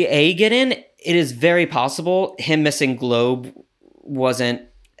PTA get in? It is very possible. Him missing Globe wasn't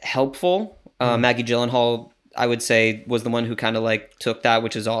helpful. Maggie Gyllenhaal, I would say, was the one who kind of like took that,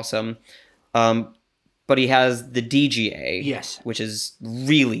 which is awesome. But he has the DGA, yes, which is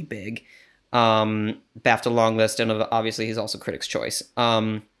really big. BAFTA long list, and obviously he's also Critics' Choice.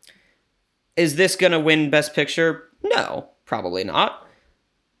 Is this going to win Best Picture? No, probably not.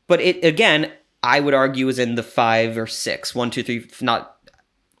 But it, again, I would argue is in the 5 or 6. 1, 2, 3, not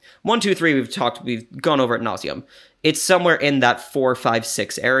 1, 2, 3. We've gone over ad nauseum. It's somewhere in that 4, 5,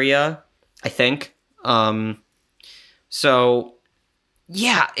 6 area, I think. So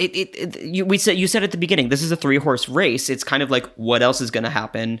yeah, you said at the beginning, this is a 3-horse race. It's kind of like, what else is going to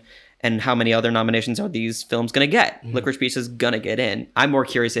happen, and how many other nominations are these films going to get? Licorice Pizza is going to get in. I'm more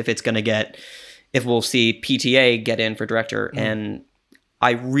curious if we'll see PTA get in for director, and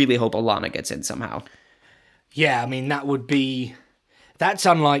I really hope Alana gets in somehow. Yeah, I mean, that's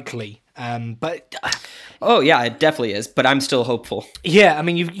unlikely. But oh yeah, it definitely is. But I'm still hopeful. Yeah, I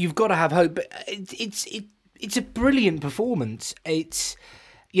mean, you've got to have hope. But it's a brilliant performance. It's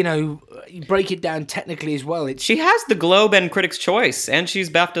you break it down technically as well. She has the Globe and Critics' Choice, and she's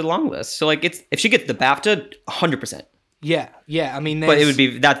BAFTA long list. So like, if she gets the BAFTA, 100%. Yeah. I mean, but it would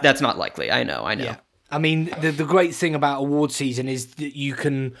be that's not likely. I know. Yeah. I mean, the great thing about award season is that you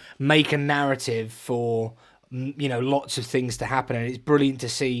can make a narrative for lots of things to happen, and it's brilliant to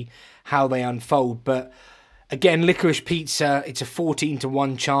see how they unfold. But again, Licorice Pizza, it's a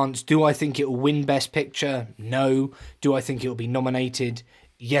 14-1 chance. Do I think it will win Best Picture? No. Do I think it will be nominated?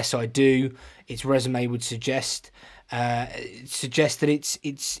 Yes, I do. Its resume would suggest that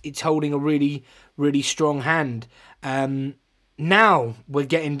it's holding a really, really strong hand. Now we're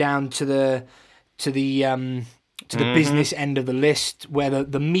getting down to the business end of the list, where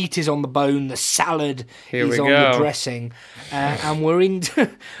the meat is on the bone, the salad is on the dressing, and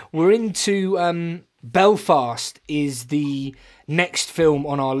we're into Belfast is the next film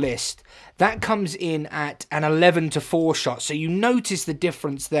on our list. That comes in at an 11-4 shot. So you notice the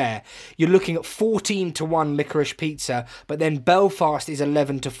difference there. You're looking at 14-1 Licorice Pizza, but then Belfast is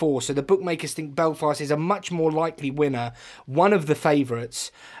 11-4. So the bookmakers think Belfast is a much more likely winner, one of the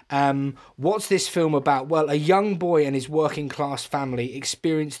favourites. What's this film about? Well, a young boy and his working class family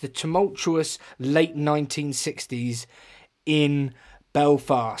experience the tumultuous late 1960s in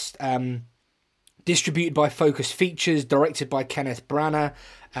Belfast. Distributed by Focus Features, directed by Kenneth Branagh,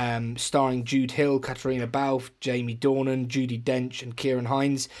 starring Jude Hill, Katarina Balfe, Jamie Dornan, Judi Dench and Ciarán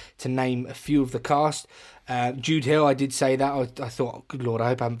Hinds, to name a few of the cast. Jude Hill, I did say that. I thought, oh, good Lord, I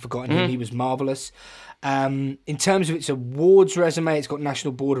hope I haven't forgotten him. He was marvellous. In terms of its awards resume, it's got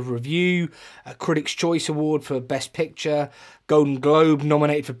National Board of Review, a Critics' Choice Award for Best Picture, Golden Globe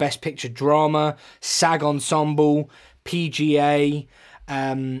nominated for Best Picture Drama, SAG Ensemble, PGA.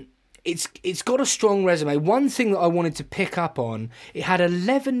 It's got a strong resume. One thing that I wanted to pick up on, it had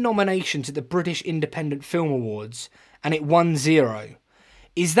 11 nominations at the British Independent Film Awards, and it won 0.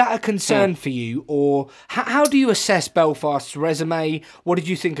 Is that a concern for you, or how do you assess Belfast's resume? What did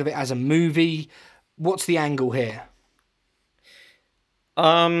you think of it as a movie? What's the angle here?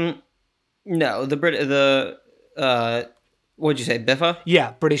 No, what'd you say, BIFA?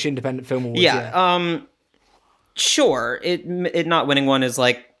 Yeah, British Independent Film Awards. Yeah. Sure. It not winning one is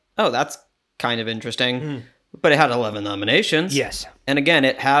like, oh, that's kind of interesting. But it had 11 nominations. Yes. And again,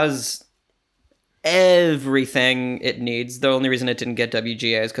 it has everything it needs. The only reason it didn't get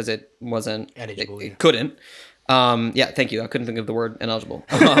WGA is because it wasn't eligible. It couldn't. Yeah, thank you. I couldn't think of the word ineligible.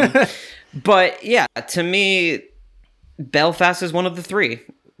 But yeah, to me, Belfast is one of the three,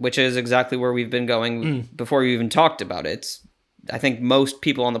 which is exactly where we've been going before we even talked about it. I think most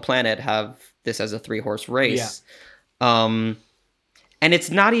people on the planet have this as a 3-horse race. Yeah. And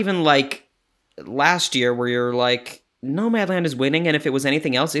it's not even like last year where you're like, Nomadland is winning, and if it was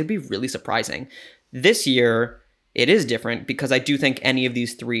anything else, it'd be really surprising. This year, it is different because I do think any of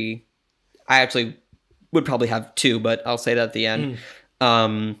these three, I actually would probably have 2, but I'll say that at the end,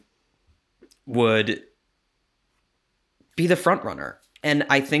 would be the front runner. And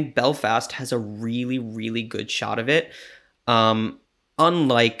I think Belfast has a really, really good shot of it.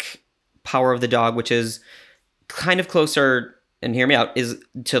 Unlike Power of the Dog, which is kind of closer, and hear me out, is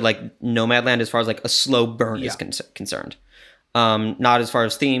to like Nomadland as far as like a slow burn is concerned. Not as far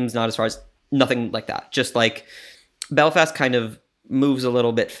as themes, not as far as nothing like that. Just like Belfast kind of moves a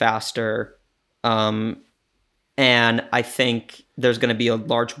little bit faster. And I think there's going to be a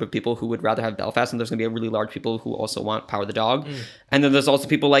large group of people who would rather have Belfast, and there's going to be a really large people who also want Power of the Dog. And then there's also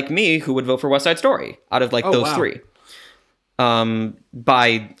people like me who would vote for West Side Story out of like those three.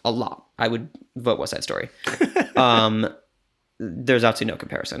 By a lot. I would vote West Side Story. There's absolutely no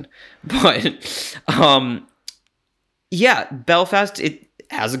comparison. But yeah, Belfast, it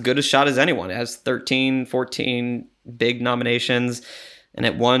has as good a shot as anyone. It has 13, 14 big nominations, and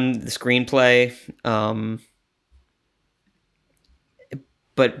it won the screenplay.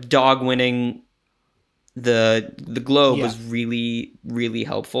 But Dog winning the Globe was really, really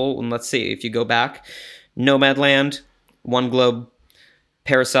helpful. And let's see, if you go back, Nomadland, 1 Globe,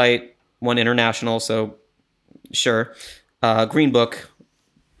 Parasite, 1 International, so sure. Green Book,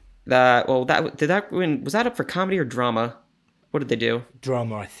 did that win? Was that up for comedy or drama? What did they do?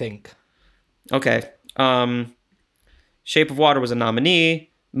 Drama, I think. Okay. Shape of Water was a nominee.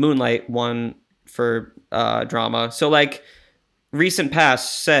 Moonlight won for drama. So like, recent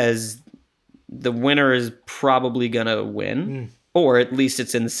past says the winner is probably gonna win, or at least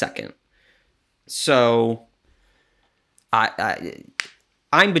it's in the second. So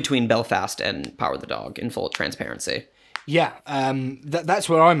I'm between Belfast and Power of the Dog in full transparency. Yeah, that's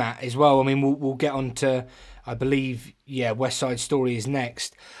where I'm at as well. I mean, we'll get on to, I believe, West Side Story is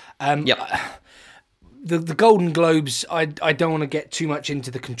next. the Golden Globes, I don't want to get too much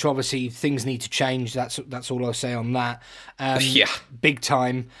into the controversy. Things need to change. That's all I'll say on that. Big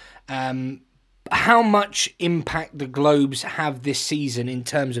time. How much impact the Globes have this season in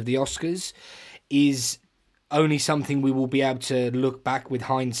terms of the Oscars is only something we will be able to look back with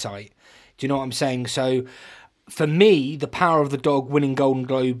hindsight. Do you know what I'm saying? So for me, The Power of the Dog winning Golden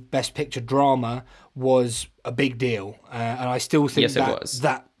Globe Best Picture Drama was a big deal. And I still think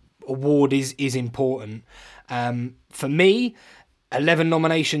that award is important. For me, 11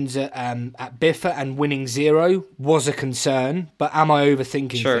 nominations at BIFA and winning 0 was a concern, but am I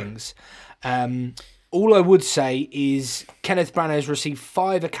overthinking things? All I would say is Kenneth Branagh has received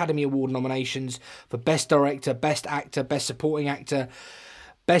 5 Academy Award nominations for Best Director, Best Actor, Best Supporting Actor,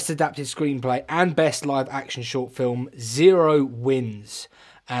 Best Adapted Screenplay, and Best Live Action Short Film. 0 wins.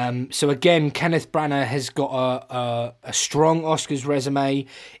 So again, Kenneth Branagh has got a strong Oscars resume.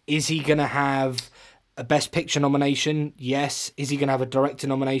 Is he going to have a Best Picture nomination? Yes. Is he going to have a Director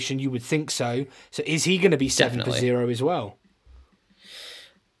nomination? You would think so. So is he going to be 7 for 0 as well?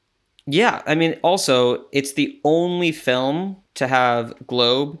 Yeah, I mean, also, it's the only film to have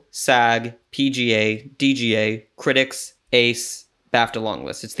Globe, SAG, PGA, DGA, Critics, ACE, BAFTA long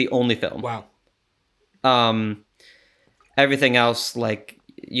list. It's the only film. Wow. Everything else, like,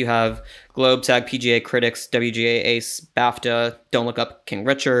 you have Globe, SAG, PGA, Critics, WGA, ACE, BAFTA, Don't Look Up, King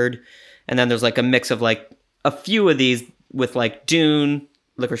Richard. And then there's, like, a mix of, like, a few of these with, like, Dune,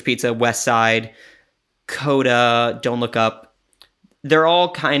 Licorice Pizza, West Side, Coda, Don't Look Up. They're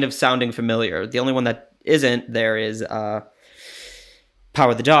all kind of sounding familiar. The only one that isn't there is Power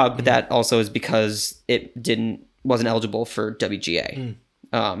of the Dog, but that also is because it wasn't eligible for WGA.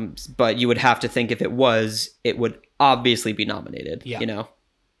 But you would have to think if it was, it would obviously be nominated. Yeah. You know.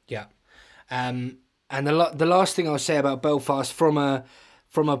 Yeah. And the last thing I'll say about Belfast from a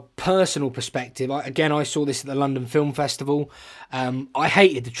personal perspective, I saw this at the London Film Festival. I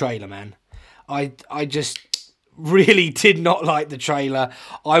hated the trailer, man. I just really did not like the trailer.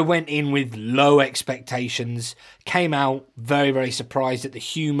 I went in with low expectations, came out very, very surprised at the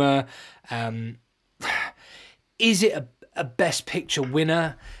humour. Is it a Best Picture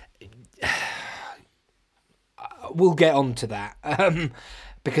winner? We'll get on to that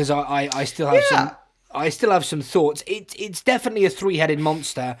because I still have some thoughts. It's definitely a 3-headed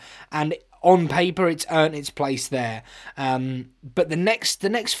monster, and on paper it's earned its place there. But the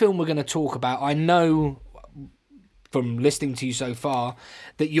next film we're going to talk about, I know from listening to you so far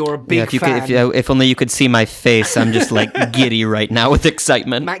that you're a big fan. If only you could see my face. I'm just like giddy right now with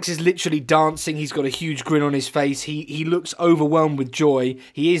excitement. Max is literally dancing. He's got a huge grin on his face. He looks overwhelmed with joy.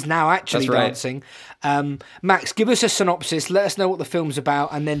 He is now actually dancing. Max, give us a synopsis. Let us know what the film's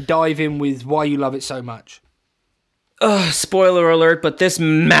about, and then dive in with why you love it so much. Spoiler alert, but this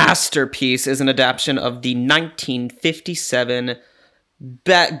masterpiece is an adaptation of the 1957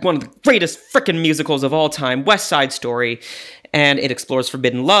 one of the greatest frickin' musicals of all time, West Side Story, and it explores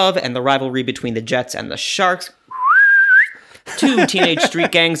forbidden love and the rivalry between the Jets and the Sharks. 2 teenage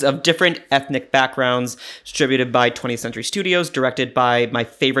street gangs of different ethnic backgrounds, distributed by 20th Century Studios, directed by my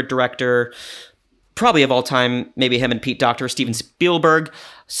favorite director, probably of all time, maybe him and Pete Docter, Steven Spielberg.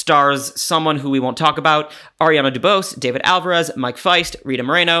 Stars someone who we won't talk about, Ariana DeBose, David Alvarez, Mike Feist, Rita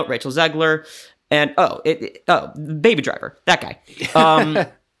Moreno, Rachel Zegler, and Baby Driver, that guy.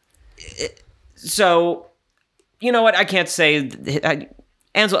 So, you know what? I can't say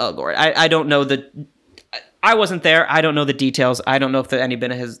Ansel Elgort. I don't know I wasn't there. I don't know the details. I don't know if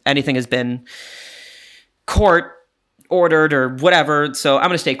anything has been court ordered or whatever. So I'm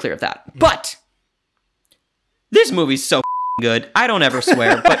gonna stay clear of that. But this movie's so good. I don't ever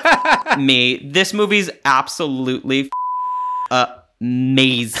swear, but this movie's absolutely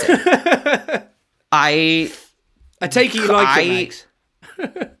amazing. I take it you liked it, Max.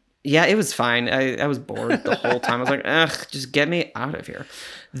 Yeah, it was fine. I was bored the whole time. I was like, ugh, just get me out of here.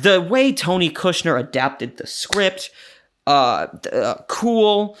 The way Tony Kushner adapted the script,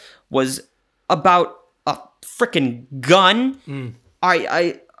 Cool, was about a freaking gun.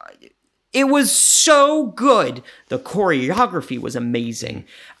 It was so good. The choreography was amazing.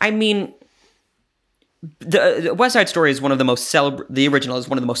 I mean, the West Side Story is one of the most the original is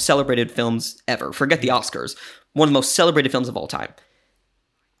one of the most celebrated films ever. Forget the Oscars. One of the most celebrated films of all time.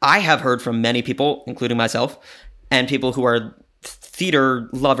 I have heard from many people, including myself, and people who are theater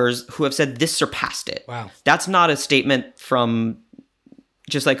lovers who have said this surpassed it. Wow. That's not a statement from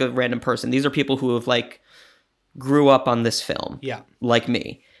just like a random person. These are people who have like grew up on this film. Yeah. Like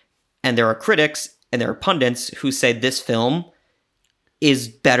me. And there are critics and there are pundits who say this film is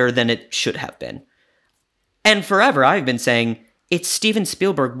better than it should have been. And forever I've been saying, it's Steven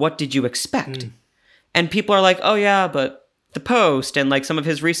Spielberg, what did you expect? And people are like, oh yeah, but The Post and like some of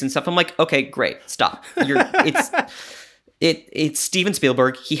his recent stuff. I'm like, okay, great, stop. It's Steven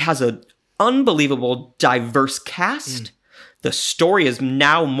Spielberg. He has an unbelievable diverse cast. The story is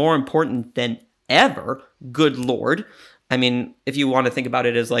now more important than ever. Good Lord. I mean, if you want to think about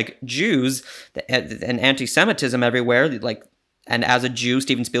it as like Jews and anti-Semitism everywhere, like, and as a Jew,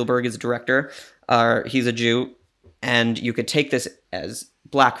 Steven Spielberg is a director. He's a Jew, and you could take this as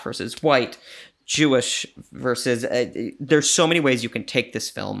black versus white, Jewish versus. There's so many ways you can take this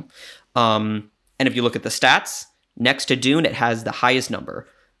film, and if you look at the stats, next to Dune, it has the highest number.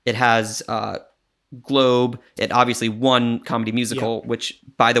 It has Globe. It obviously won comedy musical, which,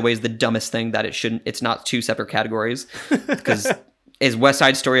 by the way, is the dumbest thing that it shouldn't. It's not two separate categories because is West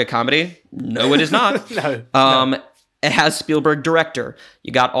Side Story a comedy? No, it is not. No. It has Spielberg director.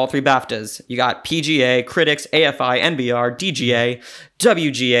 You got all 3 BAFTAs. You got PGA, Critics, AFI, NBR, DGA,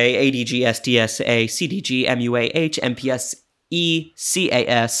 WGA, ADG, SDSA, CDG, MUAH, MPS,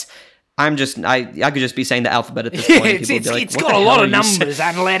 CAS. I could just be saying the alphabet at this point. It's got a lot of numbers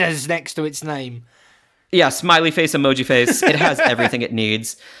and letters next to its name. Yeah, smiley face, emoji face. It has everything it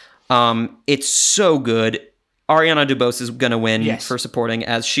needs. It's so good. Ariana DeBose is going to win for supporting,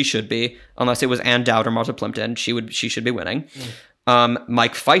 as she should be, unless it was Ann Dowd or Martha Plimpton. She should be winning.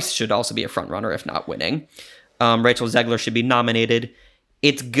 Mike Feist should also be a frontrunner, if not winning. Rachel Zegler should be nominated.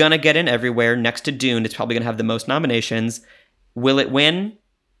 It's going to get in everywhere. Next to Dune, it's probably going to have the most nominations. Will it win?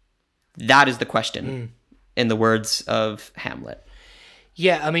 That is the question, in the words of Hamlet.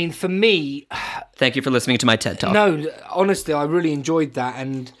 Yeah, I mean, for me... Thank you for listening to my TED Talk. No, honestly, I really enjoyed that,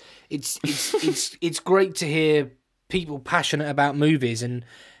 and it's great to hear people passionate about movies, and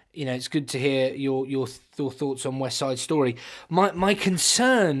you know, it's good to hear your thoughts on West Side Story. My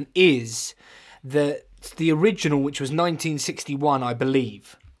concern is that the original, which was 1961, I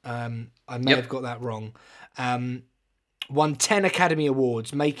believe, I may have got that wrong, won 10 Academy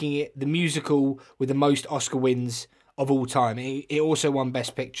Awards, making it the musical with the most Oscar wins of all time. It also won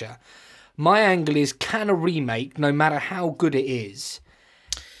Best Picture. My angle is, can a remake, no matter how good it is,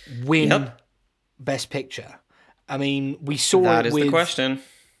 win Best Picture? I mean, we saw that it is the question.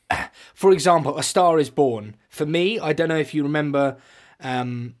 For example, A Star Is Born. For me, I don't know if you remember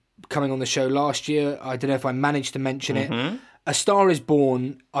coming on the show last year. I don't know if I managed to mention it. A Star Is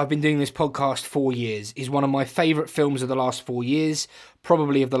Born, I've been doing this podcast 4 years, is one of my favourite films of the last 4 years,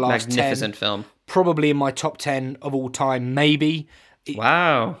 probably of the last 10. Magnificent film. Probably in my top 10 of all time, maybe.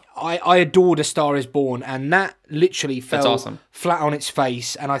 Wow. I adored A Star Is Born, and that literally fell awesome. flat on its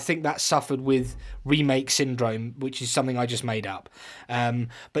face, and I think that suffered with remake syndrome, which is something I just made up.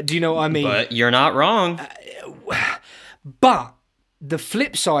 But do you know what I mean? But you're not wrong. But the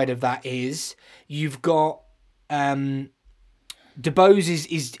flip side of that is you've got DeBose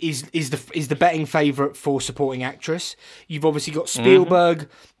is the betting favourite for supporting actress. You've obviously got Spielberg,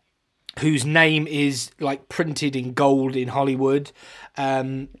 whose name is like printed in gold in Hollywood,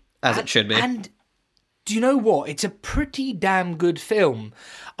 as it should be. And do you know what? It's a pretty damn good film.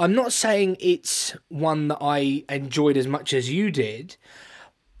 I'm not saying it's one that I enjoyed as much as you did,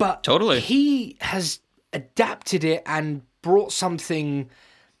 but totally, he has adapted it and brought something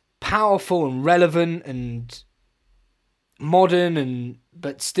powerful and relevant and modern,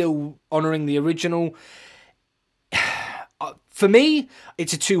 but still honouring the original. For me,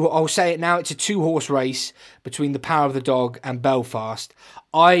 I'll say it now, it's a 2-horse race between The Power of the Dog and Belfast.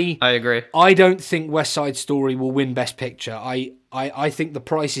 I agree. I don't think West Side Story will win Best Picture. I think the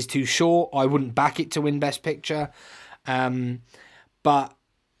price is too short. I wouldn't back it to win Best Picture. But,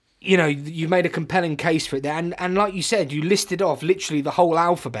 you know, you made a compelling case for it there. And like you said, you listed off literally the whole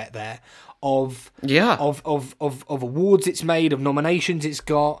alphabet there of awards it's made, of nominations it's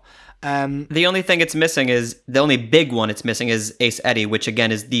got. The only thing it's missing is, the only big one it's missing is Ace Eddie, which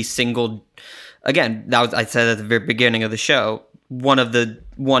again is the single, again, that was, I said at the very beginning of the show, one of the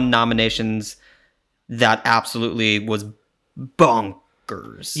nominations that absolutely was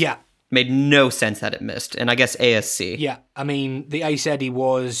bonkers. Yeah. Made no sense that it missed. And I guess ASC. Yeah. I mean, the Ace Eddie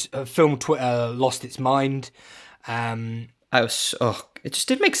was, film Twitter lost its mind. It just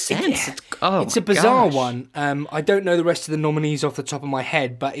didn't make sense. It's a bizarre one. I don't know the rest of the nominees off the top of my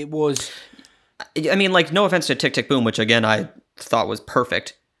head, but it was... I mean, like, no offense to Tick, Tick, Boom, which, again, I thought was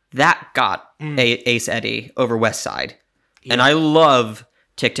perfect. That got Ace Eddie over West Side. Yeah. And I love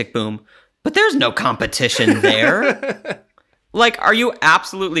Tick, Tick, Boom, but there's no competition there. Like, are you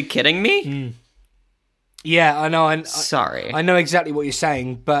absolutely kidding me? Yeah, I know. Sorry. I know exactly what you're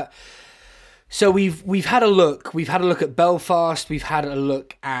saying, but... So we've had a look. We've had a look at Belfast. We've had a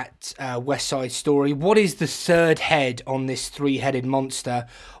look at West Side Story. What is the third head on this three-headed monster?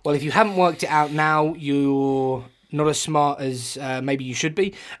 Well, if you haven't worked it out now, you're not as smart as maybe you should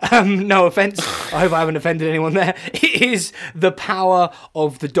be. No offense. I hope I haven't offended anyone there. It is The Power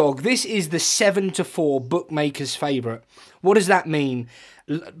of the Dog. This is the 7-4 bookmakers' favourite. What does that mean?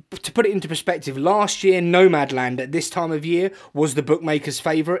 To put it into perspective, last year Nomadland at this time of year was the bookmakers'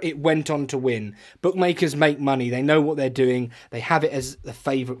 favourite. It went on to win. Bookmakers make money. They know what they're doing. They have it as the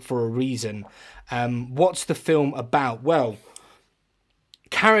favourite for a reason. What's the film about? Well,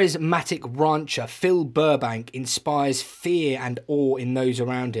 charismatic rancher Phil Burbank inspires fear and awe in those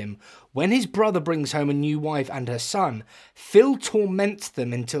around him. When his brother brings home a new wife and her son, Phil torments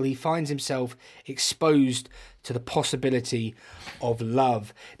them until he finds himself exposed to the possibility of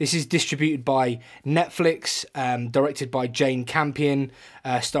love. This is distributed by Netflix, directed by Jane Campion,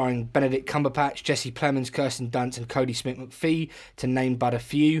 starring Benedict Cumberbatch, Jesse Plemons, Kirsten Dunst and Cody Smith-McPhee, to name but a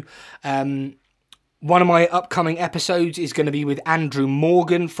few. One of my upcoming episodes is going to be with Andrew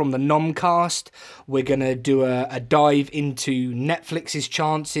Morgan from the Nomcast. We're going to do a dive into Netflix's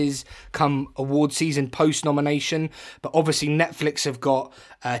chances come award season post-nomination. But obviously Netflix have got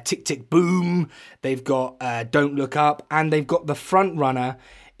Tick Tick Boom, they've got Don't Look Up, and they've got the front runner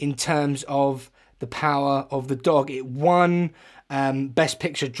in terms of The Power of the Dog. It won Best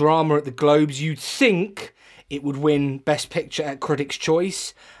Picture Drama at the Globes. You'd think it would win Best Picture at Critics'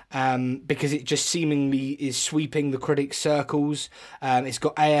 Choice, because it just seemingly is sweeping the critics' circles. It's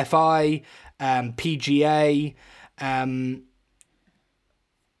got AFI, PGA.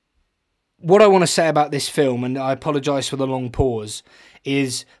 What I want to say about this film, and I apologise for the long pause,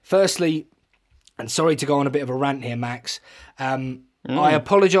 is firstly, and sorry to go on a bit of a rant here, Max, I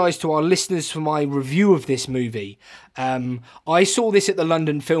apologise to our listeners for my review of this movie. I saw this at the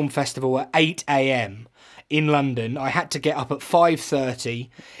London Film Festival at 8 a.m. in London. I had to get up at 5:30.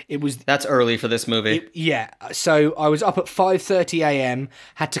 That's early for this movie. So I was up at 5:30 a.m.,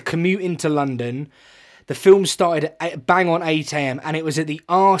 had to commute into London. The film started at bang on 8 a.m. and it was at the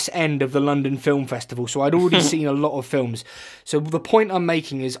arse end of the London Film Festival, so I'd already seen a lot of films. So the point I'm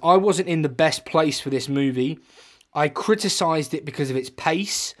making is I wasn't in the best place for this movie. I criticised it because of its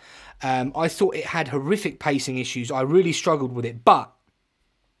pace. I thought it had horrific pacing issues. I really struggled with it, but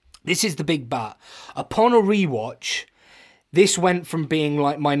this is the big but. Upon a rewatch, this went from being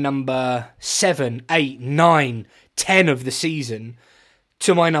like my number 7, 8, 9, 10 of the season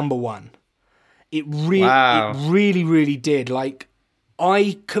to my number 1. It really, really did. Like,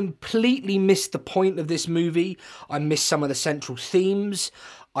 I completely missed the point of this movie. I missed some of the central themes.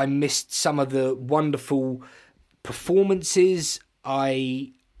 I missed some of the wonderful performances.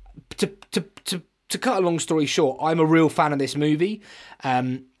 To cut a long story short, I'm a real fan of this movie.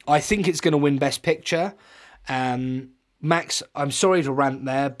 I think it's going to win Best Picture. Max, I'm sorry to rant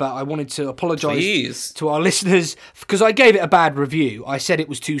there, but I wanted to apologise to our listeners because I gave it a bad review. I said it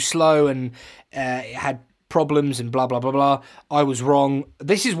was too slow and it had problems and blah, blah, blah, blah. I was wrong.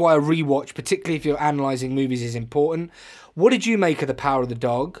 This is why a rewatch, particularly if you're analysing movies, is important. What did you make of The Power of the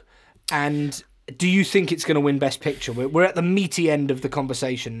Dog? And do you think it's going to win Best Picture? We're at the meaty end of the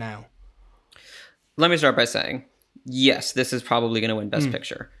conversation now. Let me start by saying, yes, this is probably going to win Best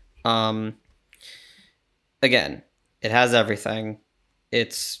Picture. Again, it has everything.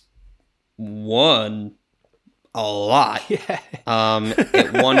 It's won a lot. Yeah.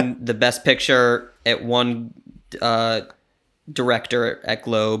 It won the Best Picture. It won Director at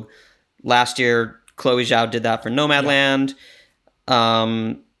Globe. Last year, Chloe Zhao did that for Nomadland.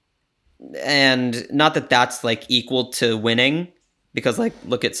 Yeah. And not that that's like equal to winning, because like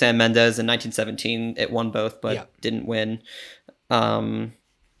look at Sam Mendes in 1917, it won both but didn't win.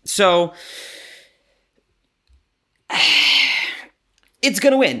 So it's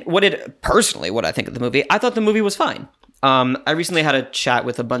gonna win. What I think of the movie, I thought the movie was fine. I recently had a chat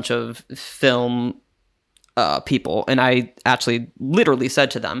with a bunch of film people, and I actually literally said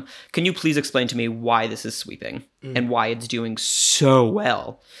to them, can you please explain to me why this is sweeping and why it's doing so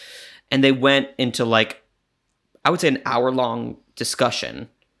well? And they went into like, I would say an hour-long discussion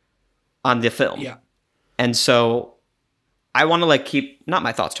on the film. Yeah. And so I want to like keep, not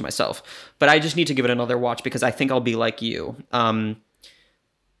my thoughts to myself, but I just need to give it another watch because I think I'll be like you.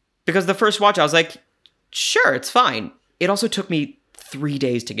 Because the first watch, I was like, sure, it's fine. It also took me 3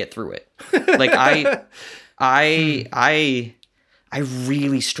 days to get through it. Like I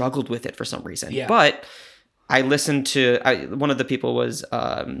really struggled with it for some reason. Yeah. But I listened to, one of the people was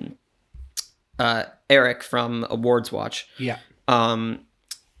Eric from Awards Watch. Yeah.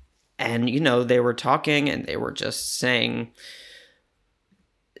 And, you know, they were talking and they were just saying,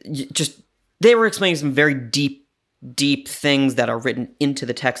 just they were explaining some very deep things that are written into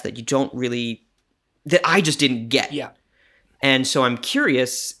the text that you don't really, that I just didn't get. Yeah. And so I'm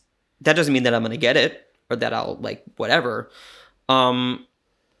curious. That doesn't mean that I'm going to get it or that I'll like whatever.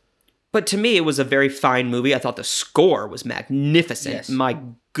 But to me, it was a very fine movie. I thought the score was magnificent. Yes. My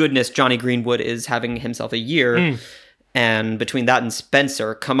goodness, Johnny Greenwood is having himself a year. And between that and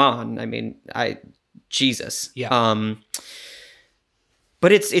Spencer, come on. I mean, Jesus. Yeah.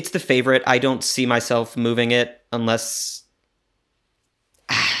 But it's the favorite. I don't see myself moving it unless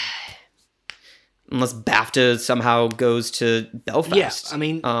BAFTA somehow goes to Belfast. Yeah, I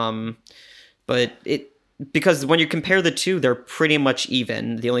mean, but because when you compare the two, they're pretty much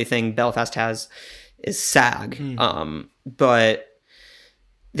even. The only thing Belfast has is SAG. But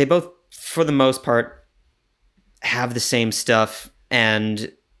they both, for the most part, have the same stuff.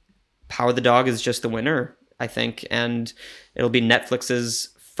 And Power of the Dog is just the winner, I think. And it'll be Netflix's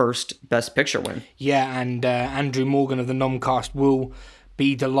first Best Picture win. Yeah, and Andrew Morgan of the Nomcast will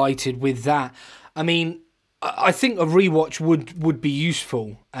be delighted with that. I mean, I think a rewatch would be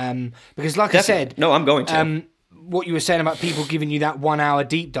useful because, like I said, no, I'm going to. What you were saying about people giving you that 1 hour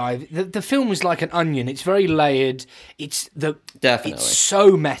deep dive, the film is like an onion. It's very layered. Definitely. It's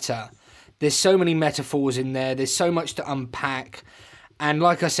so meta. There's so many metaphors in there. There's so much to unpack. And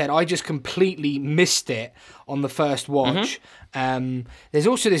like I said, I just completely missed it on the first watch. There's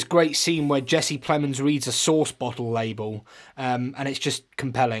also this great scene where Jesse Plemons reads a sauce bottle label, and it's just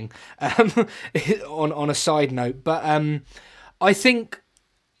compelling. On a side note, but I think,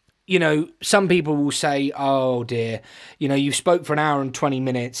 some people will say, "Oh dear, you spoke for an hour and 20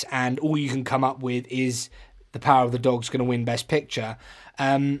 minutes, and all you can come up with is The Power of the Dog's going to win Best Picture."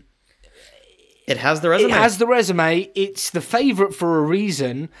 It has the resume. It has the resume. It's the favourite for a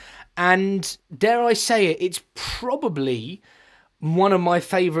reason. And dare I say it, it's probably one of my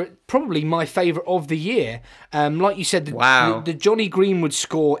favourite, probably my favourite of the year. Like you said, the Johnny Greenwood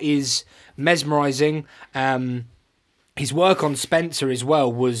score is mesmerising. His work on Spencer as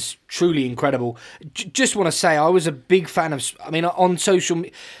well was truly incredible. Just want to say, I was a big fan of, on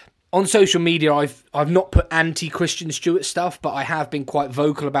social media, I've not put anti-Christian Stewart stuff, but I have been quite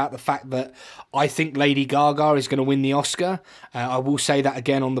vocal about the fact that I think Lady Gaga is going to win the Oscar. I will say that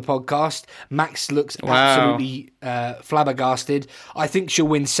again on the podcast. Max looks absolutely flabbergasted. I think she'll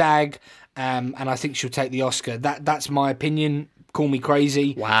win SAG, and I think she'll take the Oscar. That's my opinion. Call me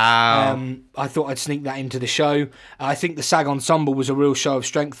crazy. Wow. I thought I'd sneak that into the show. I think the SAG Ensemble was a real show of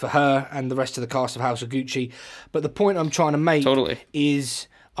strength for her and the rest of the cast of House of Gucci. But the point I'm trying to make is...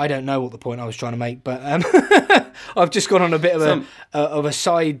 I don't know what the point I was trying to make, but I've just gone on a bit of a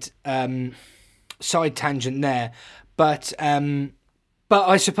side tangent there. But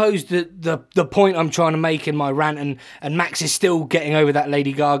I suppose the point I'm trying to make in my rant, and Max is still getting over that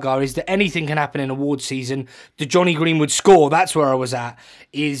Lady Gaga, is that anything can happen in award season. The Johnny Greenwood score, that's where I was at,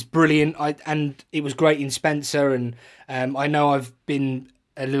 is brilliant. And it was great in Spencer, and I know I've been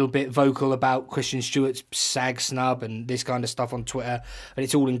a little bit vocal about Christian Stewart's SAG snub and this kind of stuff on Twitter, but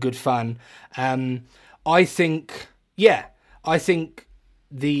it's all in good fun. I think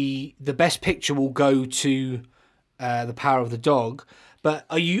the Best Picture will go to The Power of the Dog. But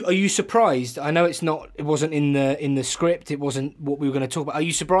are you surprised? I know it wasn't in the script. It wasn't what we were going to talk about. Are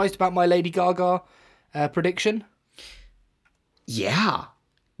you surprised about my Lady Gaga prediction? Yeah,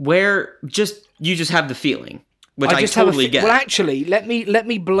 you just have the feeling. Which I totally get. Well, actually, let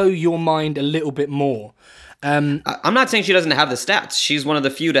me blow your mind a little bit more. I'm not saying she doesn't have the stats. She's one of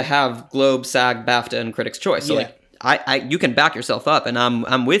the few to have Globe, SAG, BAFTA, and Critics' Choice. So you can back yourself up, and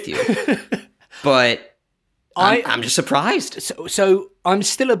I'm with you. But I'm just surprised. So I'm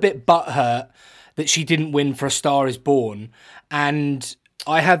still a bit butthurt that she didn't win for A Star Is Born, and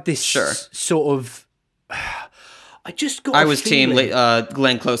I have this sort of. I was team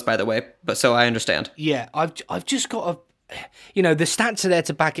Glenn Close, by the way, but so I understand. Yeah, I've just got a, the stats are there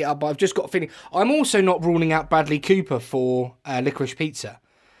to back it up, but I've just got a feeling. I'm also not ruling out Bradley Cooper for Licorice Pizza.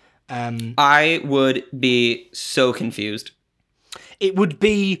 I would be so confused. It would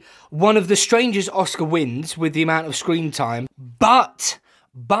be one of the strangest Oscar wins with the amount of screen time, but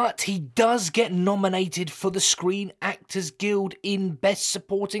he does get nominated for the Screen Actors Guild in Best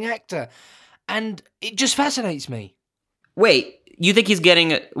Supporting Actor. And it just fascinates me. Wait, you think he's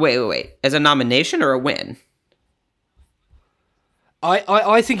getting wait, as a nomination or a win?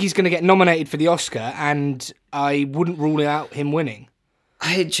 I think he's going to get nominated for the Oscar, and I wouldn't rule out him winning.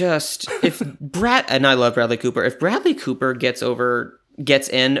 And I love Bradley Cooper. If Bradley Cooper gets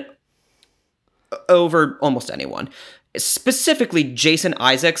in over almost anyone, specifically Jason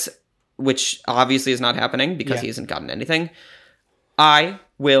Isaacs, which obviously is not happening because he hasn't gotten anything, I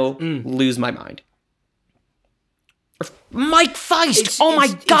will lose my mind. Mike Feist. Oh my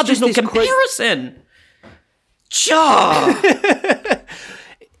God, there's no comparison.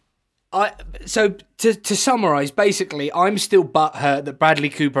 So to summarise, basically, I'm still butthurt that Bradley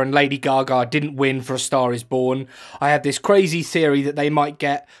Cooper and Lady Gaga didn't win for A Star Is Born. I have this crazy theory that they might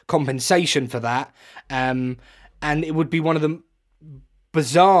get compensation for that, and it would be one of the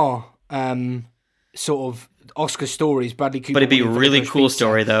bizarre sort of Oscar stories. Bradley Cooper, but it'd be a really cool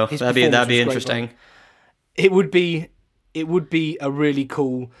story, though. That'd be interesting. It would be a really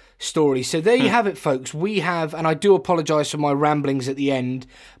cool story. So there you have it, folks. We have, and I do apologise for my ramblings at the end,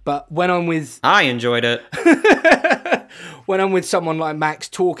 but I enjoyed it. When I'm with someone like Max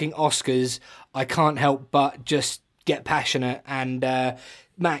talking Oscars, I can't help but just get passionate. And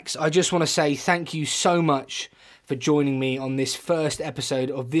Max, I just want to say thank you so much for joining me on this first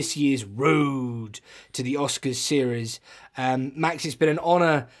episode of this year's Road to the Oscars series. Max, it's been an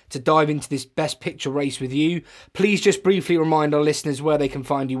honour to dive into this Best Picture race with you. Please just briefly remind our listeners where they can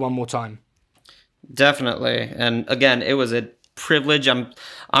find you one more time. Definitely. And again, it was a privilege. I'm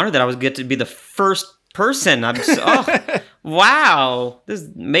honored that I was get to be the first person. Wow. This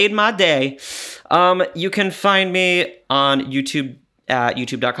made my day. You can find me on YouTube at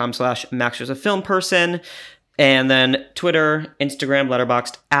youtube.com/MaxJosephFilmPerson. And then Twitter, Instagram,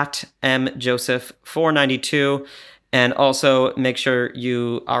 Letterboxd at mjoseph492. And also make sure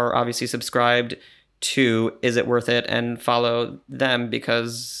you are obviously subscribed to Is It Worth It and follow them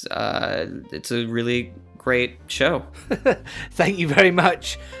because it's a really great show. Thank you very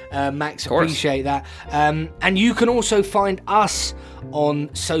much, Max. Appreciate that. And you can also find us on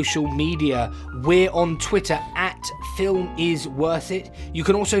social media. We're on Twitter at Film Is Worth It. You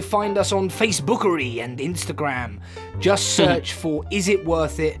can also find us on Facebookery and Instagram. Just search for Is It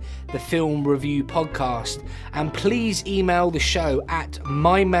Worth It, the Film Review Podcast. And please email the show at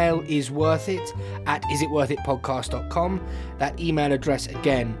mymail.isworthit@isitworthitpodcast.com. That email address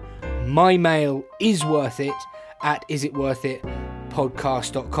again,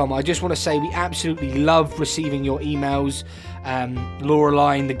 mymail.isworthit@isitworthitpodcast.com. I just want to say we absolutely love receiving your emails.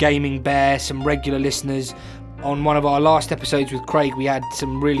 Laureline, the Gaming Bear, some regular listeners. On one of our last episodes with Craig, we got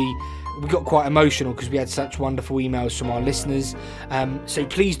quite emotional because we had such wonderful emails from our listeners. So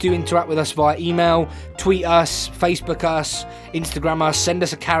please do interact with us via email, tweet us, Facebook us, Instagram us, send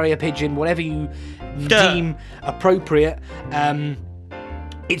us a carrier pigeon, whatever you deem appropriate.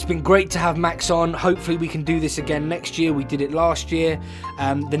 It's been great to have Max on. Hopefully we can do this again next year. We did it last year.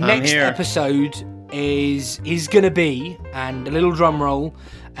 The next episode is going to be, and a little drum roll,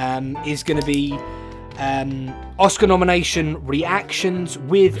 is going to be Oscar nomination reactions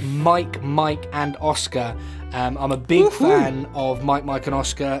with Mike, and Oscar. I'm a big fan of Mike, and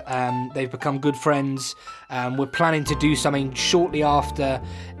Oscar. They've become good friends. We're planning to do something shortly after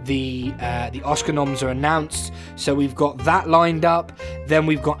the Oscar noms are announced. So we've got that lined up. Then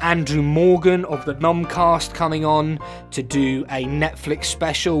we've got Andrew Morgan of the Nomcast coming on to do a Netflix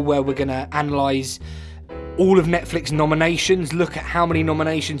special where we're going to analyse all of Netflix nominations, look at how many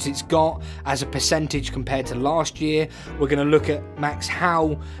nominations it's got as a percentage compared to last year. We're going to look at, Max,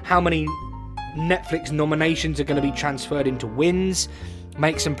 how many Netflix nominations are going to be transferred into wins,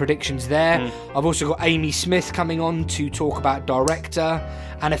 make some predictions there. I've also got Amy Smith coming on to talk about director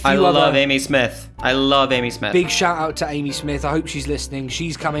and a few other... I love Amy Smith. Big shout out to Amy Smith. I hope she's listening.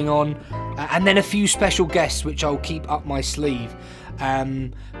 She's coming on. And then a few special guests, which I'll keep up my sleeve.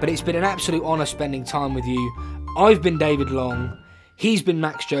 But it's been an absolute honour spending time with you. I've been David Long. He's been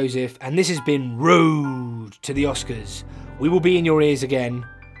Max Joseph. And this has been Road to the Oscars. We will be in your ears again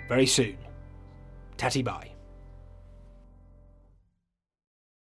very soon. Tatty bye.